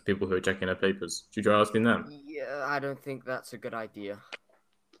guys, the people who are checking our papers? Should we try asking them? Yeah, I don't think that's a good idea.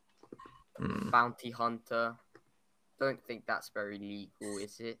 Hmm. Bounty hunter. Don't think that's very legal,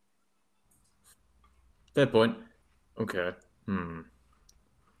 is it? Fair point. Okay.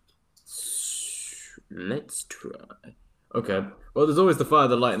 Let's try. Okay. Well, there's always the fire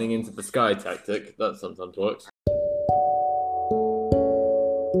the lightning into the sky tactic. That sometimes works.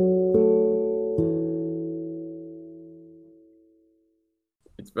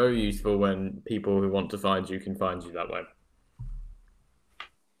 It's very useful when people who want to find you can find you that way.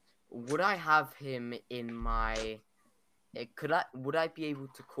 would I have him in my? Would I be able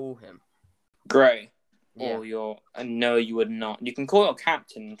to call him? Gray. Yeah. Or your... no, you would not. You can call your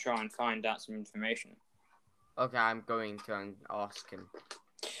captain and try and find out some information. Okay, I'm going to ask him.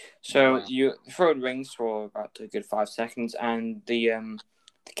 So Wow. you phone rings for about a good 5 seconds, and the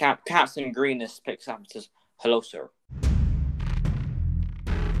Captain Greenest picks up and says, "Hello, sir."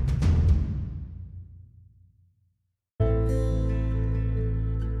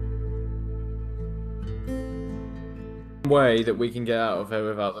 Way that we can get out of here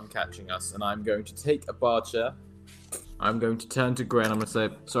without them catching us, and I'm going to take a bar chair. I'm going to turn to Gray and I'm going to say,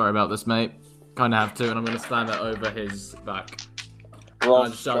 "Sorry about this, mate. Kind of have to," and I'm going to stand it over his back. Roll And I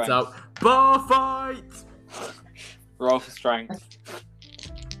for just shout strength. out, "Bar fight!" Roll for strength.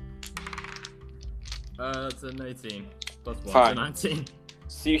 That's an 18. Plus 1, Fine. so 19.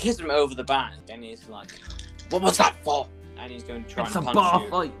 So you hit him over the back, and he's like, "What was that for?" And he's going to try It's and a punch bar you.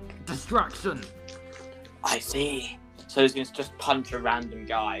 fight! Distraction! I see. So he's going to just punch a random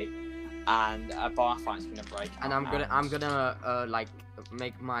guy, and a bar fight's going to break out. And I'm gonna like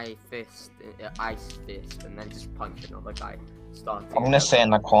make my fist ice fist, and then just punch another guy. Starting. I'm gonna sit in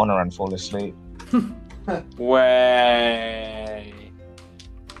the corner and fall asleep. Way.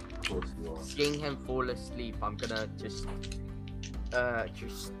 Of course you are. Seeing him fall asleep, I'm gonna just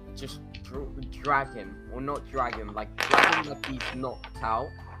drag him, or not drag him, like drag him like he's knocked out,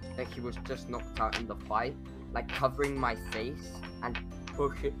 like he was just knocked out in the fight, like covering my face and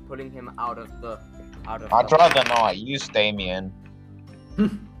pulling him out of the. I'd rather not. Use Damien.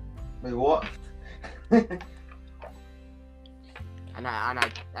 Wait, what? And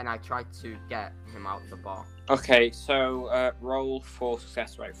I tried to get him out the bar. Okay, so roll for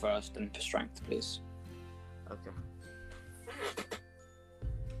success rate first, and for strength, please. Okay.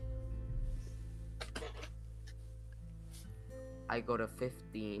 I got a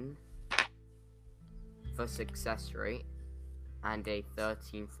 15 for success rate and a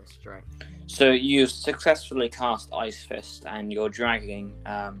 13 for strength. So you successfully cast Ice Fist, and you're dragging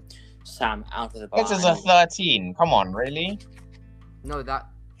Sam out of the bar. This is a 13. Come on, really? No, that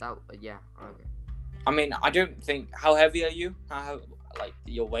yeah. Okay. I mean, I don't think. How heavy are you? Like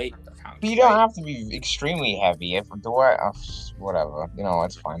your weight? You don't have to be extremely heavy. If the way, whatever, you know,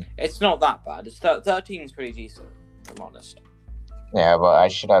 it's fine. It's not that bad. It's 13 is pretty decent, if I'm honest. Yeah, but I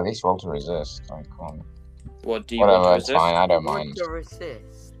should at least roll to resist. Like, come on. What do you Whatever, want to it's resist? fine. I don't Want mind. to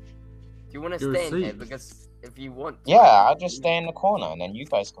resist? Do you want to You stay in here? resist. Because if you want, to, Yeah, I'll just stay in the corner and then you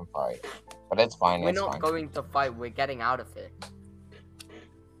guys can fight. But it's fine. we're It's not fine. going to fight. We're getting out of here.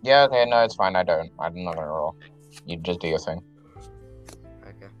 Yeah, okay, no, it's fine. I'm not gonna roll. You just do your thing.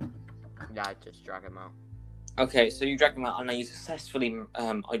 Okay. Yeah, I just drag him out. Okay, so you drag him out, and then you successfully you're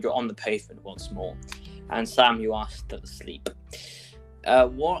on the pavement once more. And Sam, you are still asleep.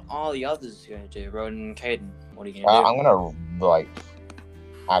 What are the others going to do? Ronan and Caden, what are you going to do? I'm gonna like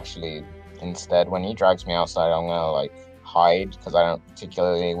actually instead when he drags me outside, I'm gonna like hide because I don't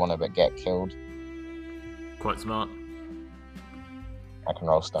particularly want to get killed. Quite smart. I can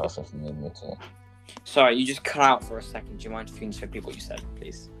roll stealth if you need me to. Sorry, you just cut out for a second. Do you mind if you can just repeat what you said,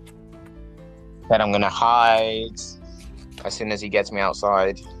 please? Then I'm gonna hide as soon as he gets me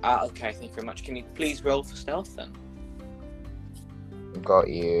outside. Okay, thank you very much. Can you please roll for stealth then? Got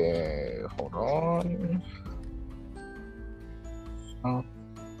you. Hold on. Oh.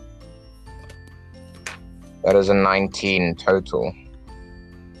 That is a 19 total.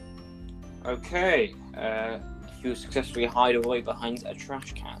 Okay, you successfully hide away behind a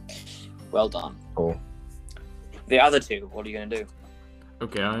trash can. Well done. Cool. The other two, what are you going to do?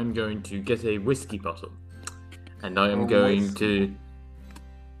 Okay, I am going to get a whiskey bottle. And I am Oh, going whiskey. to...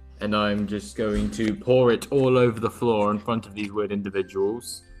 And I'm just going to pour it all over the floor in front of these weird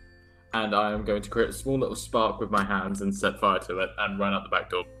individuals. And I am going to create a small little spark with my hands and set fire to it and run out the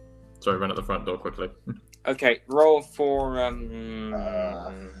back door. Sorry, run out the front door quickly. Okay, roll for I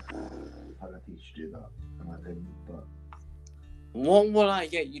don't think you should do that, in my opinion. But what will I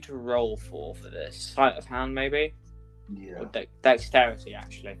get you to roll for this? Sleight of hand, maybe? yeah, Or dexterity,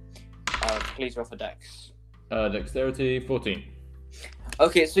 actually. Please roll for dex. Dexterity, 14.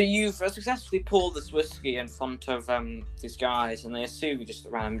 Okay, so you've successfully poured this whiskey in front of these guys, and they assume you're just a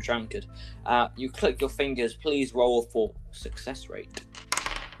random drunkard. You click your fingers. Please roll for success rate.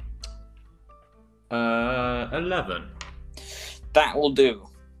 11. That will do.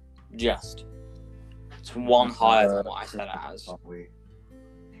 Just. It's one higher than what I said it as. aren't we?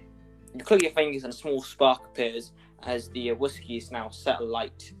 You click your fingers and a small spark appears as the whiskey is now set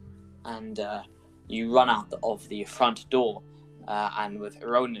alight, and you run out of the front door, and with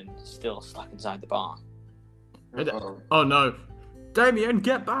Ronan still stuck inside the bar. Uh-oh. Oh no. Damien,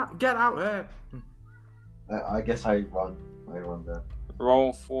 get back! Get out here! I guess I run. I run there.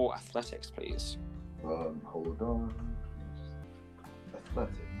 Roll for athletics, please. Hold on.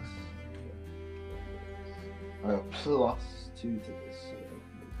 Athletics. +2 to this.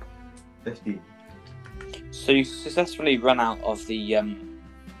 15. So you successfully run out of the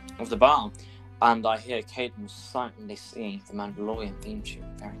bar, and I hear Caden silently singing the Mandalorian theme tune.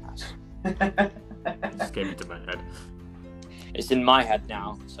 Very nice. It just came into my head. It's in my head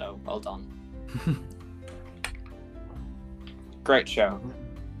now, so well done. Great show.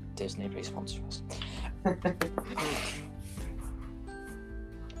 Disney, please sponsor us.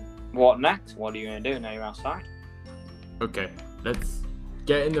 What next? What are you going to do now you're outside? Okay, let's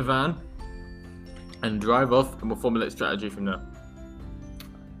get in the van and drive off, and we'll formulate strategy from there.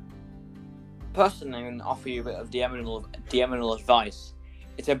 Personally, I'm going to offer you a bit of diagonal advice.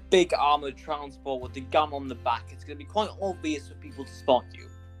 It's a big armoured transport with the gun on the back. It's going to be quite obvious for people to spot you.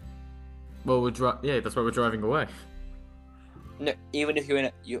 Well, that's why we're driving away. No, even if you're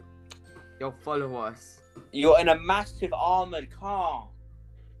in You'll follow us. you're in a massive armoured car.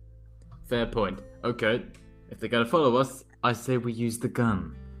 Fair point. Okay, if they're gonna follow us, I say we use the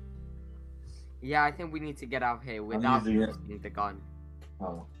gun. Yeah, I think we need to get out here without using it. using the gun.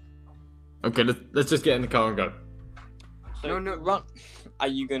 Oh. Okay, let's just get in the car and go. So No. run. Are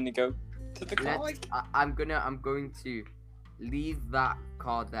you going to go to the car? I'm going to leave that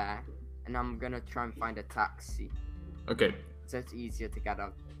car there, and I'm gonna try and find a taxi. Okay, So it's easier to get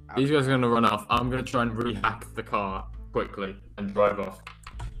out. these guys are gonna run off. I'm gonna try and rehack the car quickly and drive off.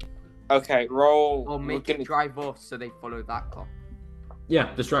 Okay, roll. Or make we're it gonna- drive off so they follow that car.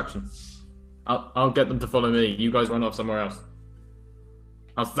 Yeah, distraction. I'll get them to follow me. You guys run off somewhere else.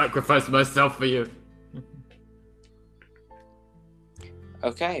 I'll sacrifice myself for you.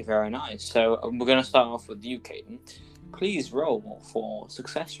 Okay, very nice. So we're going to start off with you, Caden. Please roll for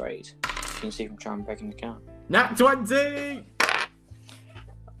success rate. You can see if I'm trying to break in the car. Nat 20!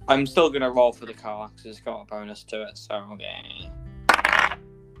 I'm still going to roll for the car because it's got a bonus to it. So okay.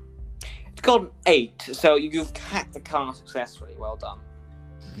 It's got an 8. So you've hacked the car successfully. Well done.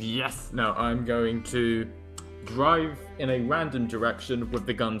 Yes. No, I'm going to drive in a random direction with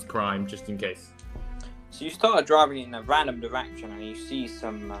the guns primed, just in case. So you start driving in a random direction and you see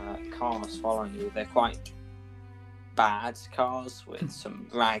some cars following you. They're quite bad cars with some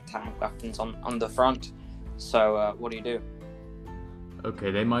ragtag weapons on the front. So what do?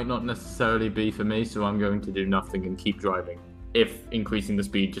 Okay, they might not necessarily be for me, so I'm going to do nothing and keep driving, if increasing the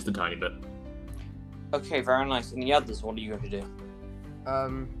speed just a tiny bit. Okay, very nice. And the others, what are you going to do?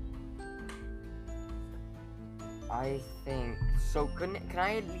 I think so. Can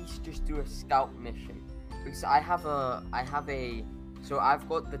I at least just do a scout mission? Because I've got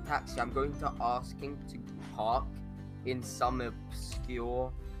the taxi. I'm going to ask him to park in some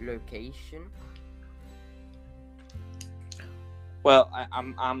obscure location. Well,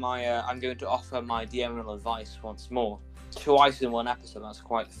 I'm going to offer my diagonal advice once more. Twice in one episode, that's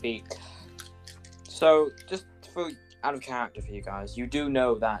quite a feat. So, just for out of character for you guys, you do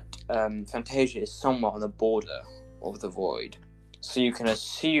know that Fantasia is somewhat on the border of the void. So you can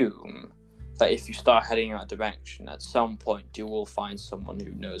assume that if you start heading in that direction, at some point you will find someone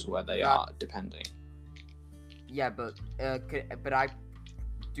who knows where they are, depending. Yeah, but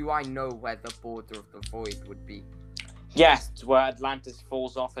do I know where the border of the void would be? Yes, it's where Atlantis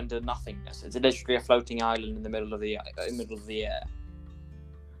falls off into nothingness. It's literally a floating island in the middle of the air.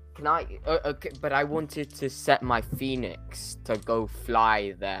 Can I? Okay, but I wanted to set my Phoenix to go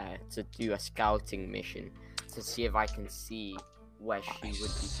fly there to do a scouting mission to see if I can see where she would be.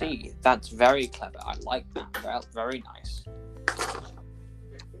 See, that's very clever. I like that. Well, very nice.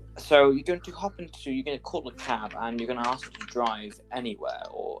 So you're going to call a cab and you're going to ask it to drive anywhere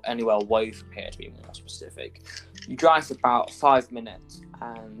or anywhere away from here, to be more specific. You drive for about 5 minutes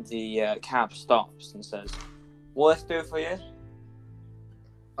and the cab stops and says, "What let's do for you?"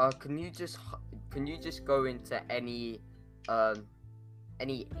 Can you just go into any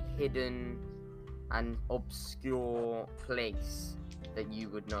hidden and obscure place that you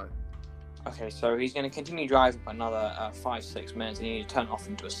would know? Okay, so he's going to continue driving for another 5-6 minutes and you need to turn off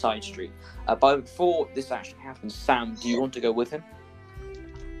into a side street. But before this actually happens, Sam, do you want to go with him?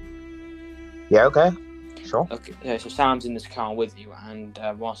 Yeah, okay. Sure. Okay, so Sam's in this car with you, and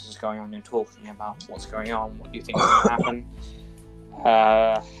whilst this is going on, you're talking about what's going on, what do you think is going to happen.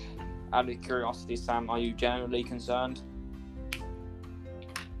 Out of curiosity, Sam, are you generally concerned?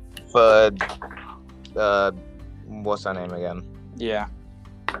 For what's her name again? Yeah.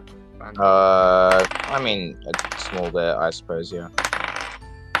 I mean, a small bit, I suppose. Yeah.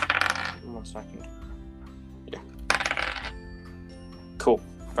 1 second. Yeah. Cool.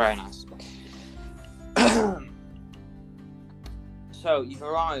 Very nice. So you've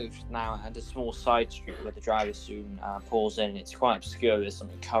arrived now at a small side street where the driver soon pulls in. It's quite obscure. There's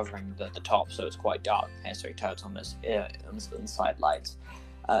something covering the top, so it's quite dark. So he turns on this inside lights.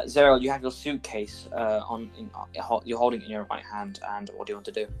 Zero, you have your suitcase you're holding it in your right hand, and what do you want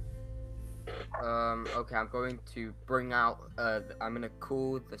to do? Okay, I'm going to bring out. I'm gonna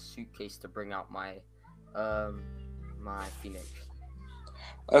call the suitcase to bring out my my Phoenix.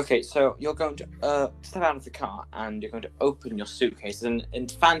 Okay, so you're going to step out of the car and you're going to open your suitcase. And in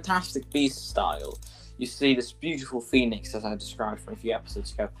Fantastic Beasts style, you see this beautiful phoenix, as I described from a few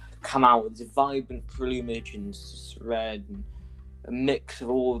episodes ago, come out with this vibrant plumage and red and a mix of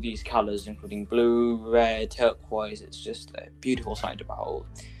all these colours, including blue, red, turquoise. It's just a beautiful sight to behold.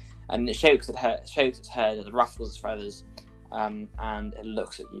 And it shakes its head, it ruffles its feathers, and it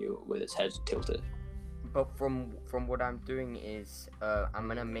looks at you with its head tilted. But from what I'm doing is I'm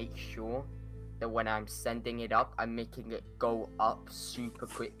gonna make sure that when I'm sending it up, I'm making it go up super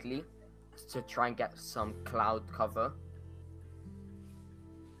quickly to try and get some cloud cover.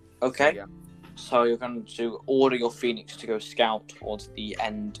 Okay. Yeah. So you're going to order your phoenix to go scout towards the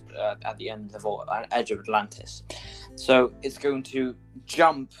end, at the end of the edge of Atlantis. So it's going to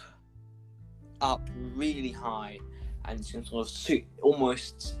jump up really high, and it's going to sort of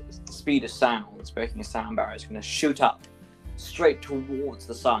almost the speed of sound. It's breaking a sound barrier. It's going to shoot up straight towards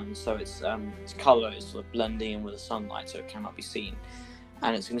the sun. So its color is sort of blending in with the sunlight, so it cannot be seen.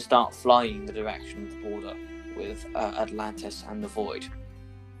 And it's going to start flying in the direction of the border with Atlantis and the Void.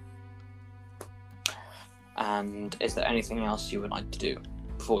 And is there anything else you would like to do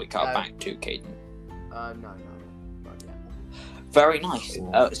before we cut back to Caden? No, not yet. Very nice.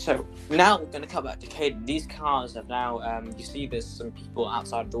 So now we're going to cut back to Caden. These cars have now, you see there's some people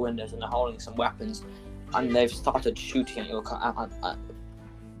outside of the windows and they're holding some weapons, and they've started shooting at your car.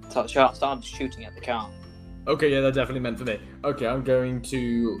 Started shooting at the car. Okay, yeah, that definitely meant for me. Okay, I'm going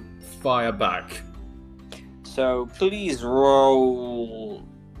to fire back. So please roll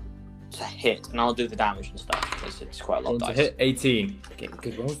to hit, and I'll do the damage and stuff because it's quite a lot of Going dice. to hit 18. Getting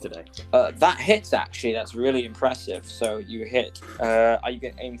good rolls today. That hits actually. That's really impressive. So you hit. Are you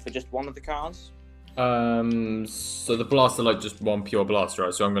going to aim for just one of the cars? So the blaster, like just one pure blaster,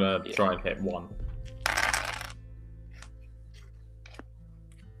 right? So I'm gonna try and hit one.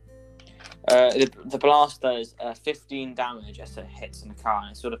 The blaster is 15 damage as it hits in the car,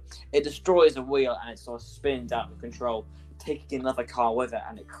 and it destroys a wheel and it sort of spins out of control, taking another car with it,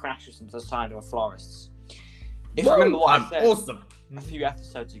 and it crashes into the side of a florist's. If you remember what I said awesome. a few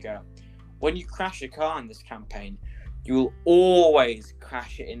episodes ago, when you crash a car in this campaign, you will always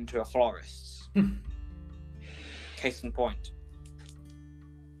crash it into a florist's. Case in point.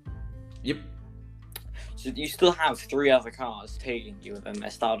 Yep. So you still have 3 other cars tailing you, and then they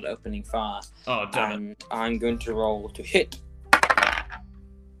started opening fire. Oh, damn it. And I'm going to roll to hit.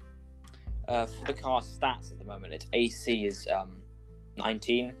 For the car's stats at the moment, its AC is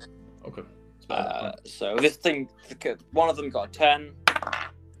 19. Okay. So this thing, one of them got a 10,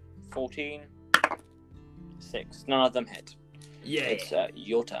 14, 6. None of them hit. Yeah. It's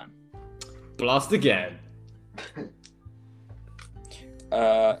your turn. Blast again.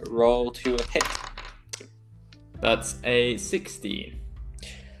 Roll to a hit. That's a 16.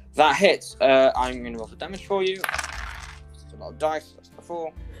 That hits. I'm going to roll the damage for you. Just a lot of dice. That's the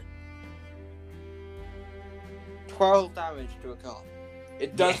 4. 12 damage to a car.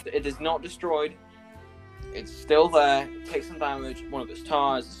 It does. Yeah. It is not destroyed. It's still there. It takes some damage. One of its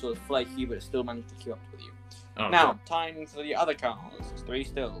tires is sort of flaky, but it still managed to keep up with you. Oh, now, time for the other cars. It's 3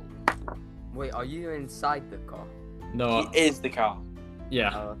 still. Wait, are you inside the car? No. He is the car.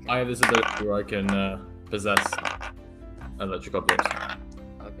 Yeah. Oh, okay. I have this ability where I can possess electric objects.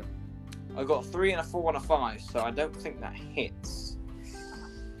 Okay. I got a 3 and a 4 and a 5, so I don't think that hits.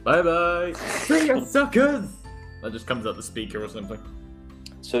 Bye bye. See ya, suckers. That just comes out the speaker or something.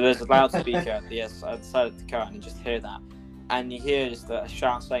 So there's a loudspeaker at the side of the car, and you just hear that. And you hear just a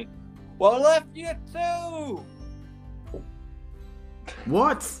shout saying, "Well, left you too!"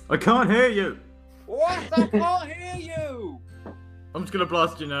 What? I can't hear you. What? I can't hear you! I'm just gonna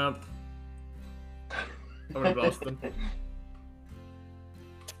blast you now. I'm gonna blast them.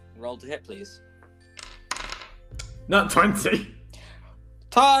 Roll to hit, please. Not 20.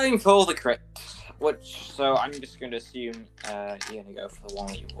 Time for the crit. So I'm just going to assume you're going to go for the one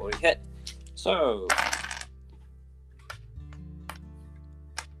that you've already hit. So...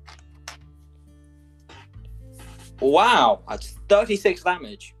 Wow! That's 36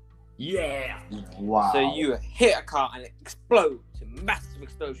 damage. Yeah. Wow. So you hit a car and it explodes. A massive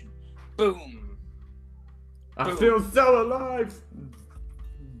explosion. Boom! I feel so alive.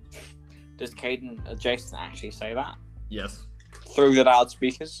 Does Caden Jason actually say that? Yes. Through the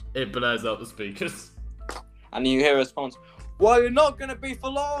loudspeakers? It blares out the speakers. And you hear a response, well, you're not going to be for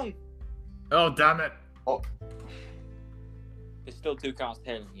long! Oh, damn it. There's still 2 cars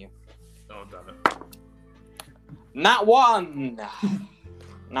tailing you. Oh, damn it. Nat 1!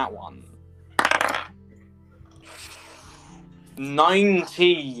 Nat 1.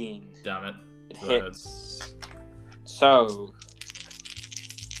 19. Damn it. It Go ahead. hits. So...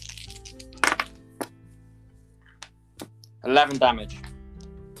 11 damage.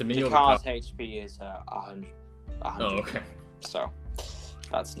 To me, The or the car's car? HP is 100. Oh, okay. So,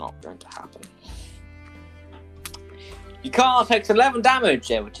 that's not going to happen. Your car takes 11 damage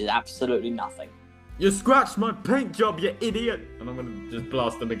there, which is absolutely nothing. You scratched my paint job, you idiot! And I'm gonna just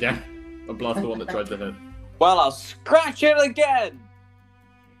blast them again. I'll blast the one that tried to hit. Well, I'll scratch it again!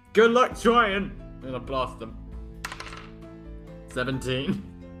 Good luck trying! And I blast them. 17.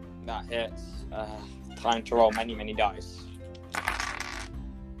 That hits. Time to roll many, many dice.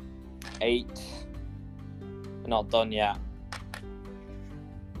 8. We're not done yet.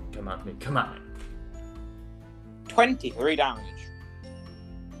 Come at me, come at me. 23 damage.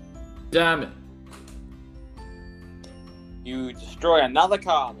 Damn it. You destroy another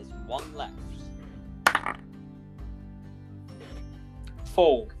car. There's 1 left.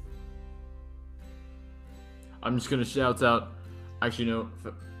 4. I'm just gonna shout out. Actually, no.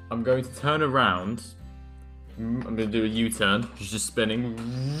 I'm going to turn around. I'm gonna do a U-turn, just spinning,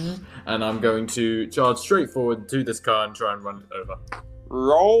 and I'm going to charge straight forward to this car and try and run it over.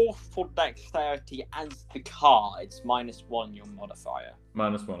 Roll for dexterity as the car. It's -1 your modifier.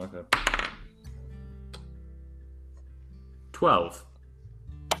 -1, okay. 12.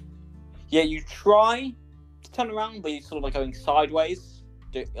 Yeah, you try to turn around, but you're sort of like going sideways.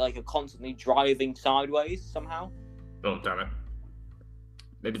 Like you're constantly driving sideways somehow. Oh, damn it.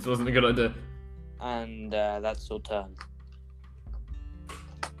 Maybe this wasn't a good idea. And that's your turn.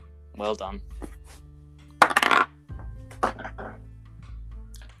 Well done.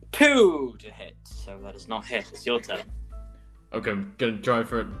 2 to hit, so that is not hit. It's your turn. Okay, I'm gonna try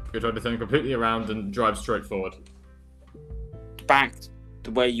for it. Gonna try to turn completely around and drive straight forward. Back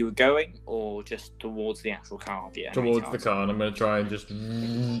the way you were going, or just towards the actual car? Yeah. Towards the car, and I'm gonna try and just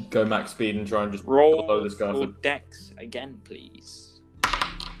go max speed and try and just Roll follow this guy. for dex again, please.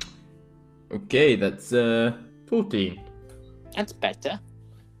 Okay, that's 14. That's better.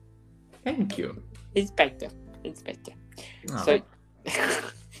 Thank you. It's better. It's better. Oh, So.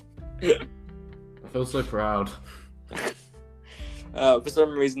 I feel so proud. For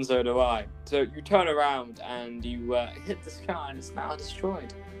some reason, so do I. So you turn around and you hit this car, and it's now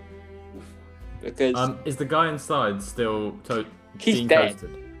destroyed. Because Is the guy inside still He's being dead.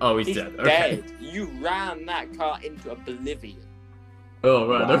 toasted? Oh, he's he's dead. Okay. dead. You ran that car into oblivion. Oh,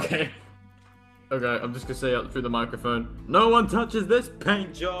 right. Wow. Okay. Okay, I'm just gonna say out through the microphone. No one touches this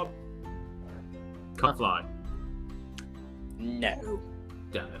paint job. Can't fly. No.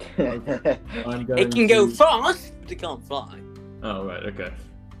 Damn it. I'm going It can go to- fast, but it can't fly. Oh, right, okay.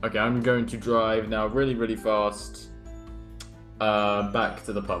 Okay, I'm going to drive now really, really fast back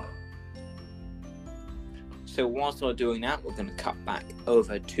to the pub. So whilst we're doing that, we're going to cut back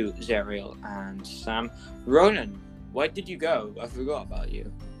over to Zerial and Sam. Ronan, where did you go? I forgot about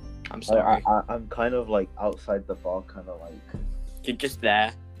you. I'm sorry. I'm kind of like outside the bar, kind of like. You're just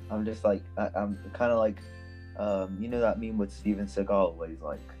there. I'm just like I'm kind of like, you know that meme with Steven Seagal where he's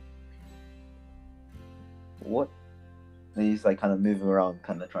like, what? And he's like kind of moving around,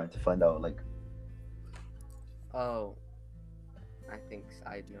 kind of trying to find out like. Oh, I think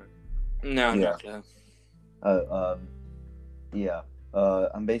I know. No, Yeah. not clear. Yeah.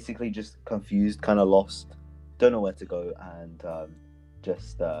 I'm basically just confused, kind of lost, don't know where to go, and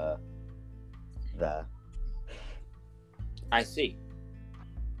just there. I see.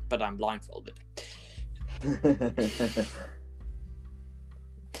 But I'm blindfolded.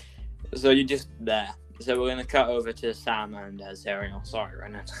 So you're just there. So we're going to cut over to Sam and Zerial. Sorry,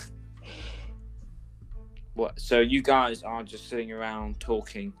 Ronan. What? So you guys are just sitting around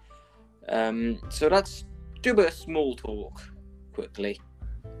talking. So let's do a bit of small talk quickly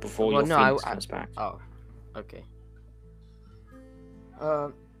before your Phoenix comes back. Oh, okay.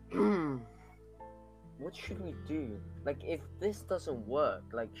 What should we do? Like, if this doesn't work,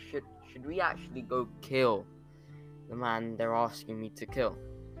 like, should we actually go kill the man they're asking me to kill?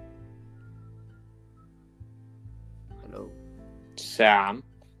 Hello. Sam.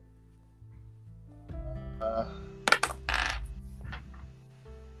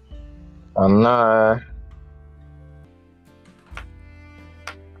 No.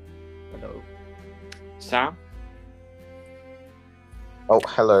 Hello. Sam. Oh,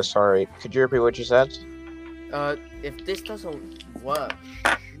 hello. Sorry. Could you repeat what you said? If this doesn't work,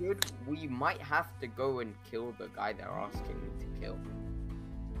 we might have to go and kill the guy they're asking me to kill.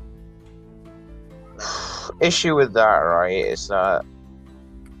 Issue with that, right, is that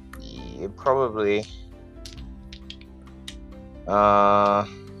you probably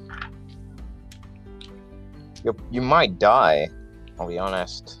you might die. I'll be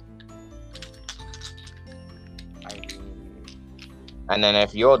honest. I mean, And then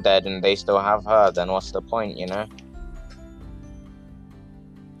if you're dead and they still have her, then what's the point, you know?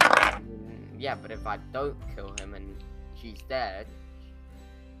 yeah, but if I don't kill him and she's dead,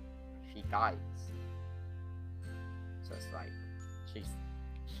 she dies. So it's like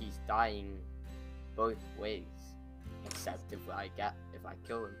she's dying both ways, except if I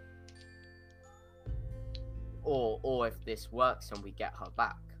kill him, or if this works and we get her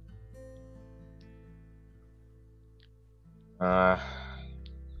back. I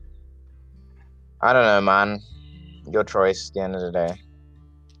don't know, man. Your choice at the end of the day.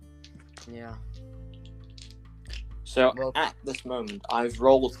 Yeah. So Well- at this moment, I've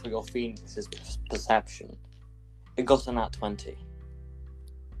rolled for your Phoenix's perception. It got an at 20.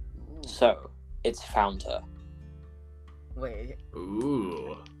 So it's found her. Wait.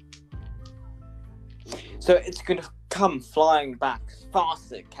 Ooh. So it's going to come flying back as fast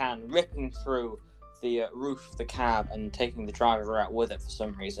as it can, ripping through the roof of the cab and taking the driver out with it for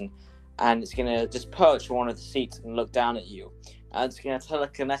some reason. And it's going to just perch on one of the seats and look down at you. And it's going to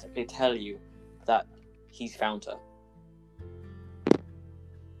telekinetically tell you that he's found her.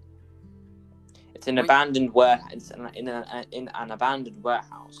 It's an Wait. abandoned warehouse. It's in an abandoned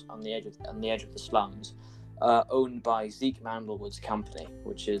warehouse on the edge of the slums, owned by Zeke Mandelwood's company,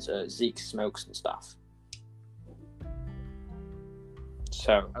 which is Zeke Smokes and Stuff.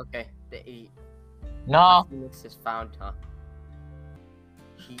 So Okay. No. Phoenix has found her.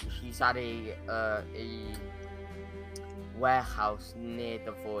 She's at a warehouse near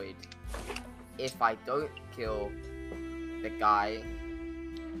the void. If I don't kill the guy,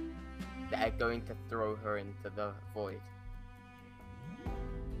 they're going to throw her into the void.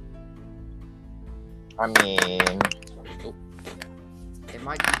 I mean, It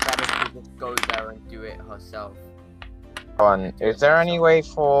might be better to just go there and do it herself. is there any way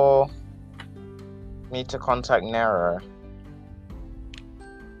for me to contact Nero?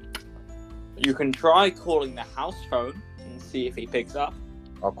 you can try calling the house phone and see if he picks up.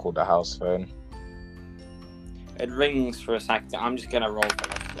 I'll call the house phone. It rings for a second. I'm just gonna roll for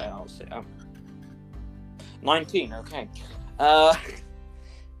this today. I'll see. 19. Okay.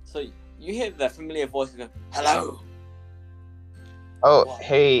 So you hear the familiar voice go, "Hello." Oh, What?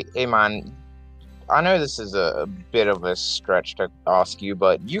 hey, man. I know this is a bit of a stretch to ask you,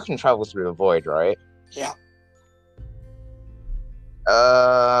 but you can travel through the void, right? Yeah.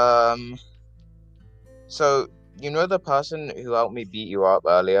 So you know the person who helped me beat you up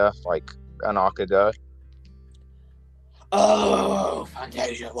earlier, like an arc ago? Oh,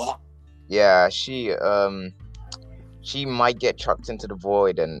 Fantasia, what? Yeah, she might get chucked into the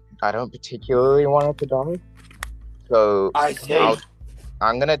void, and I don't particularly want her to die. So I see.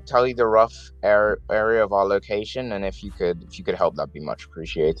 I'm gonna tell you the rough area of our location, and if you could help, that'd be much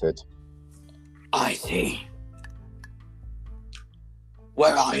appreciated. I see.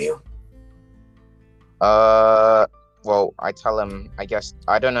 Where are you? Well, I tell him. I guess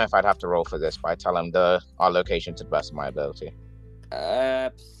I don't know if I'd have to roll for this, but I tell him our location to the best of my ability.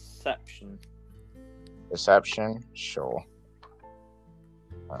 Perception. Perception, sure.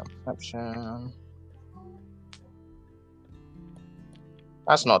 Perception.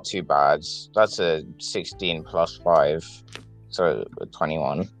 That's not too bad. That's a 16 plus 5, so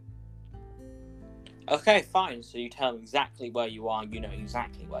 21. Okay, fine. So you tell him exactly where you are. You know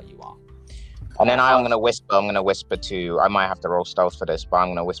exactly where you are. And then I'm gonna whisper to. I might have to roll stealth for this, but I'm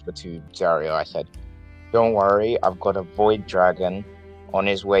gonna whisper to Zario. I said, "Don't worry, I've got a void dragon on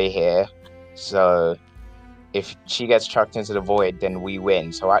his way here. So if she gets chucked into the void, then we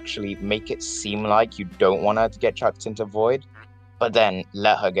win. So actually make it seem like you don't want her to get chucked into void, but then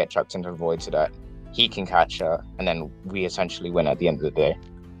let her get chucked into the void so that he can catch her, and then we essentially win at the end of the day.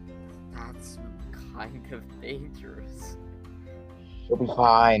 That's kind of dangerous. She'll be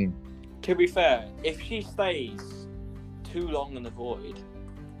fine." To be fair, if she stays too long in the void,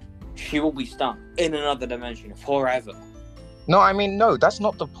 she will be stuck in another dimension forever. No, I mean, no, that's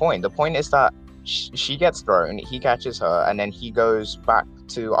not the point. The point is that she gets thrown, he catches her, and then he goes back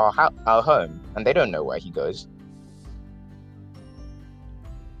to our home, and they don't know where he goes.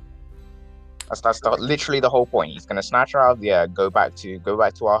 That's literally the whole point. He's gonna snatch her out of the air, go back to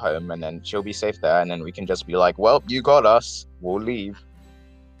our home, and then she'll be safe there, and then we can just be like, "Well, you got us. We'll leave."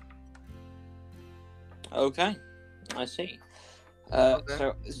 Okay, I see. Okay.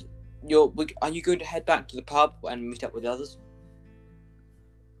 So, are you going to head back to the pub and meet up with the others?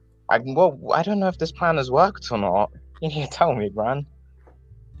 I don't know if this plan has worked or not. You need to tell me, Bran.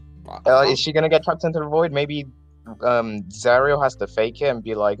 Is she gonna get chucked into the void? Maybe Zariel has to fake it and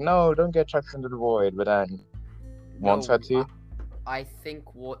be like, "No, don't get chucked into the void," but then wants her to. I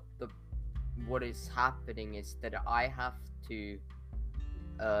think what is happening is that I have to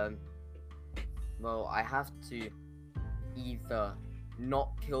I have to either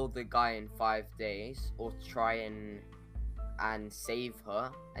not kill the guy in 5 days or try and save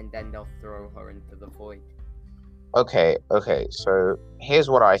her, and then they'll throw her into the void. Okay. So here's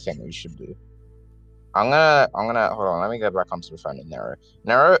what I think we should do. I'm gonna hold on. Let me get back onto the phone with Nero.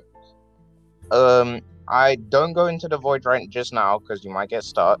 Nero, I don't go into the void right just now because you might get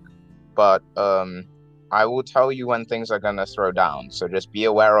stuck. But I will tell you when things are gonna throw down. So just be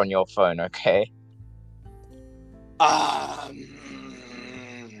aware on your phone, okay?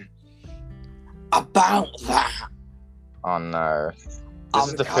 About that. Oh no. This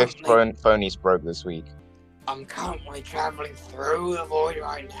is the fifth phone he's broke this week. I'm currently traveling through the void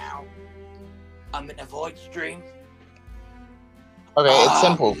right now. I'm in a void stream. Okay, it's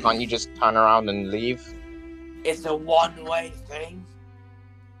simple. Can't you just turn around and leave? It's a one-way thing.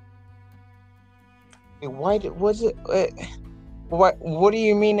 What do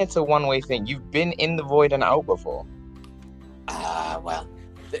you mean it's a one-way thing? You've been in the void and out before. Well,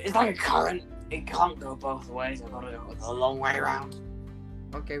 it's like a current. It can't go both ways. I've got to go the long way around.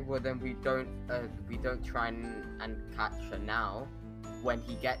 Okay, well then we don't try and catch her now. When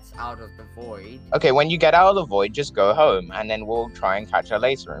he gets out of the void. Okay, when you get out of the void, just go home, and then we'll try and catch her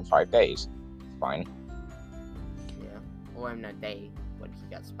later in 5 days. Fine. Yeah, or in a day when he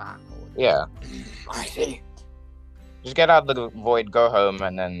gets back. Yeah. I see. Just get out of the void, go home,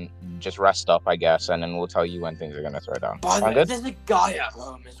 and then just rest up, I guess, and then we'll tell you when things are gonna throw down. By the way, there's a guy at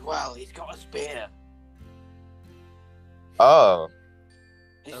home as well. He's got a spear. Oh.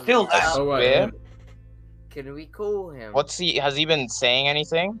 He's still there. Oh, wait. Spear? Can we call him? Has he been saying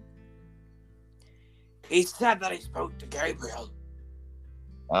anything? He said that he spoke to Gabriel.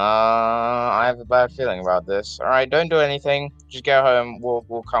 I have a bad feeling about this. Alright, don't do anything. Just go home. We'll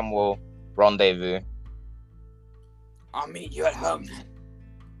rendezvous. I'll meet you at home then.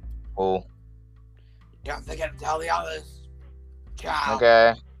 Cool. Don't forget to tell the others. Ciao.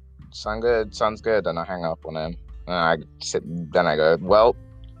 Okay. Sounds good. And I hang up on him. Then I go, well,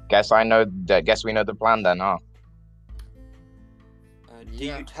 guess we know the plan then, huh? Do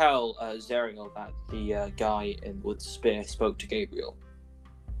you tell Zariel that the guy with the spear spoke to Gabriel?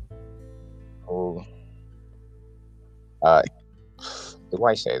 Oh. Do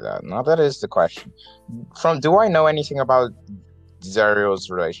I say that? No, that is the question. Do I know anything about Zariel's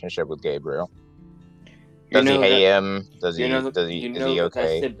relationship with Gabriel? Does he hate him? Is he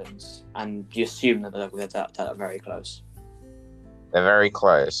okay? They're siblings, and you assume that they're very close. They're very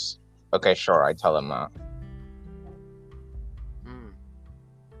close. Okay, sure, I tell him that.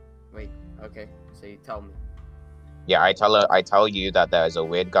 Wait, okay, so you tell me. Yeah, I tell you that there's a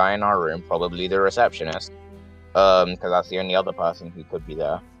weird guy in our room, probably the receptionist. Because that's the only other person who could be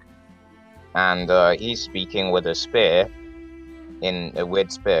there. And he's speaking with a spear, in a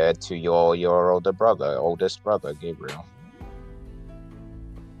weird spear, to your oldest brother, Gabriel.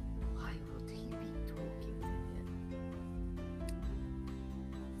 Why would he be talking to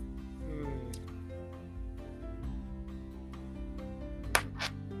him?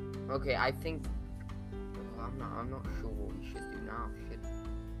 Okay, I think I'm not sure what we should do now.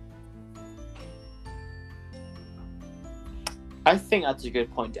 I think that's a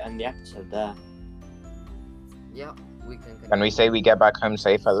good point to end the episode there. Yeah, we can. Can we say we get back home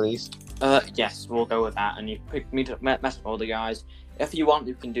safe at least? Yes, we'll go with that. And you mess with all the guys. If you want,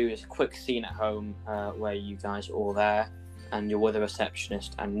 you can do this quick scene at home where you guys are all there and you're with a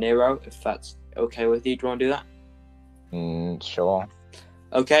receptionist and Nero, if that's okay with you. Do you want to do that? Sure.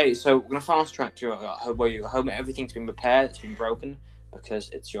 Okay, so we're gonna fast track to where you're home. Everything's been repaired. It's been broken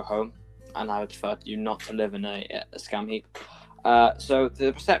because it's your home, and I would prefer you not to live in a scam heap. So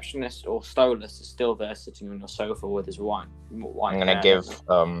the receptionist or stolist is still there, sitting on your sofa with his wine. I'm gonna give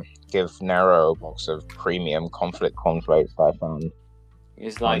Nero a box of premium conflict cornflakes I found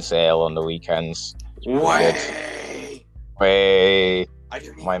on sale on the weekends. Wait. I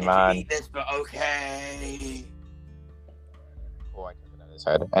didn't my man. Eat this, but okay. Oh, I took it at his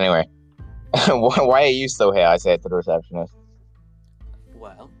head. Anyway, why are you still here? I said to the receptionist.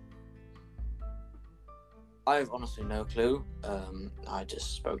 Well, I have honestly no clue. I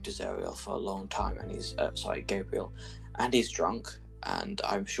just spoke to Zariel for a long time, and he's Gabriel, and he's drunk. And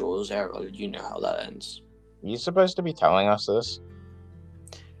I'm sure, Zero, you know how that ends. You supposed to be telling us this?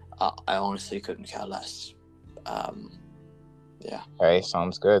 I honestly couldn't care less. Yeah. Okay,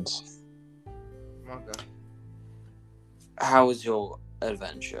 sounds good. Okay. How was your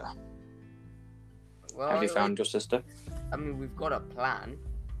adventure? Well, Have you found your sister? I mean, we've got a plan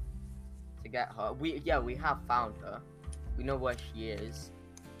to get her. We have found her. We know where she is.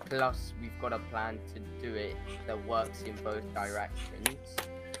 Plus, we've got a plan to do it that works in both directions.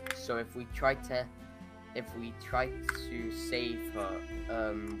 So if we try to save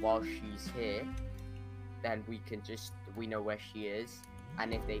her while she's here, then we know where she is.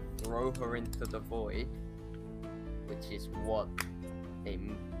 And if they throw her into the void, which is what they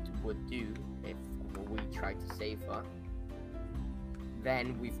would do if we try to save her,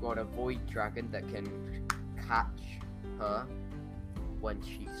 then we've got a void dragon that can catch her when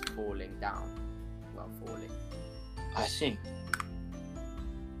she's falling down. Well, falling. I see.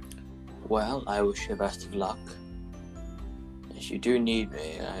 Well, I wish you the best of luck. If you do need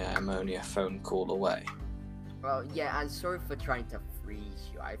me, I am only a phone call away. Well, yeah, and sorry for trying to freeze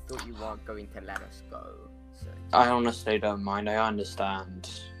you. I thought you weren't going to let us go. So. I honestly don't mind, I understand.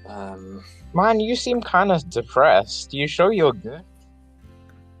 Man, you seem kind of depressed. You sure you're good?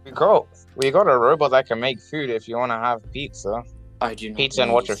 We got a robot that can make food if you want to have pizza. I do not Pizza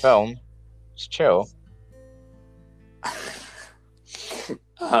and watch a film. Just chill.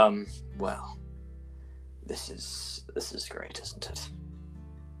 Well, this is great, isn't it?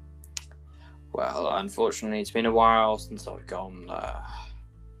 Well, unfortunately, it's been a while since I've gone.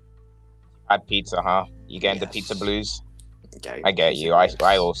 Had pizza, huh? You get into Yes. pizza blues? Okay, I get you. yes.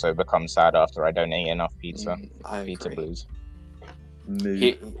 I also become sad after I don't eat enough pizza. I Pizza agree. blues.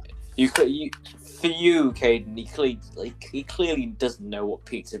 Move. For you, Caden, he clearly doesn't know what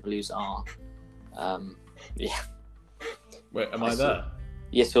pizza blues are. Yeah. Wait, am I I see. there?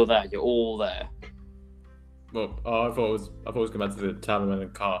 You're still there. You're all there. Well, I thought it was going back to the tavern and the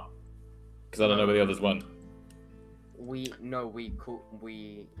car. Because I don't know where the others went.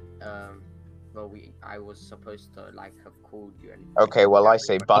 I was supposed to have called you and. Okay, well I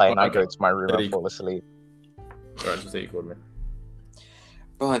say bye and I Okay. go to my room Ready. and fall asleep. Right, just say you called me.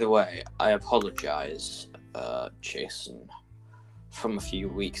 By the way, I apologize, Jason, from a few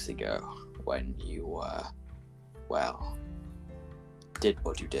weeks ago when you, did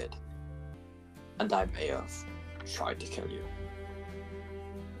what you did. And I may have tried to kill you.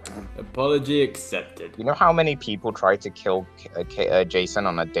 Apology accepted. You know how many people try to kill Jason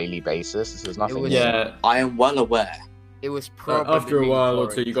on a daily basis? This is nothing. was- new. Yeah, I am well aware. It was probably after a while or two,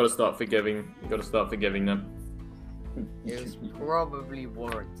 warranted. you got to start forgiving. You got to start forgiving them. It was probably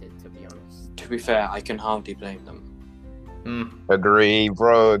warranted, to be honest. To be fair, I can hardly blame them. Agree,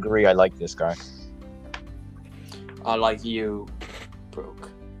 bro. Agree. I like this guy. I like you, Brooke.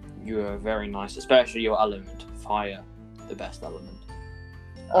 You are very nice, especially your element. Fire, the best element.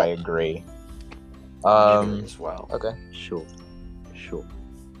 I agree. I agree as well. Okay. Sure.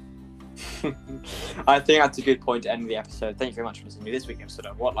 I think that's a good point to end the episode. Thank you very much for listening to this week's episode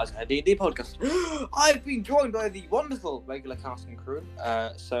of What Lies Ahead D&D podcast. I've been joined by the wonderful regular cast and crew.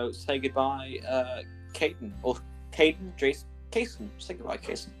 So say goodbye, Caden. Or Caden, Jason, Kason. Say goodbye,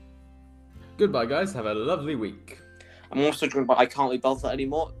 Kason. Goodbye, guys. Have a lovely week. I'm also joined by I Can't Be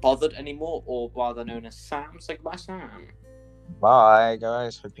Bothered anymore, or rather known as Sam. Say goodbye, Sam. Bye,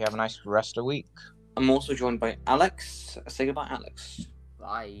 guys. Hope you have a nice rest of the week. I'm also joined by Alex. Say goodbye, Alex.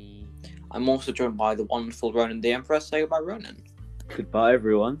 Bye. I'm also joined by the wonderful Ronan the Emperor. Say goodbye, Ronan. Goodbye,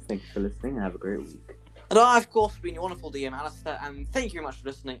 everyone. Thank you for listening and have a great week. And I, of course, been your wonderful DM, Alistair, and thank you very much for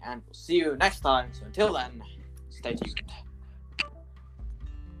listening, and we'll see you next time. So until then, stay tuned.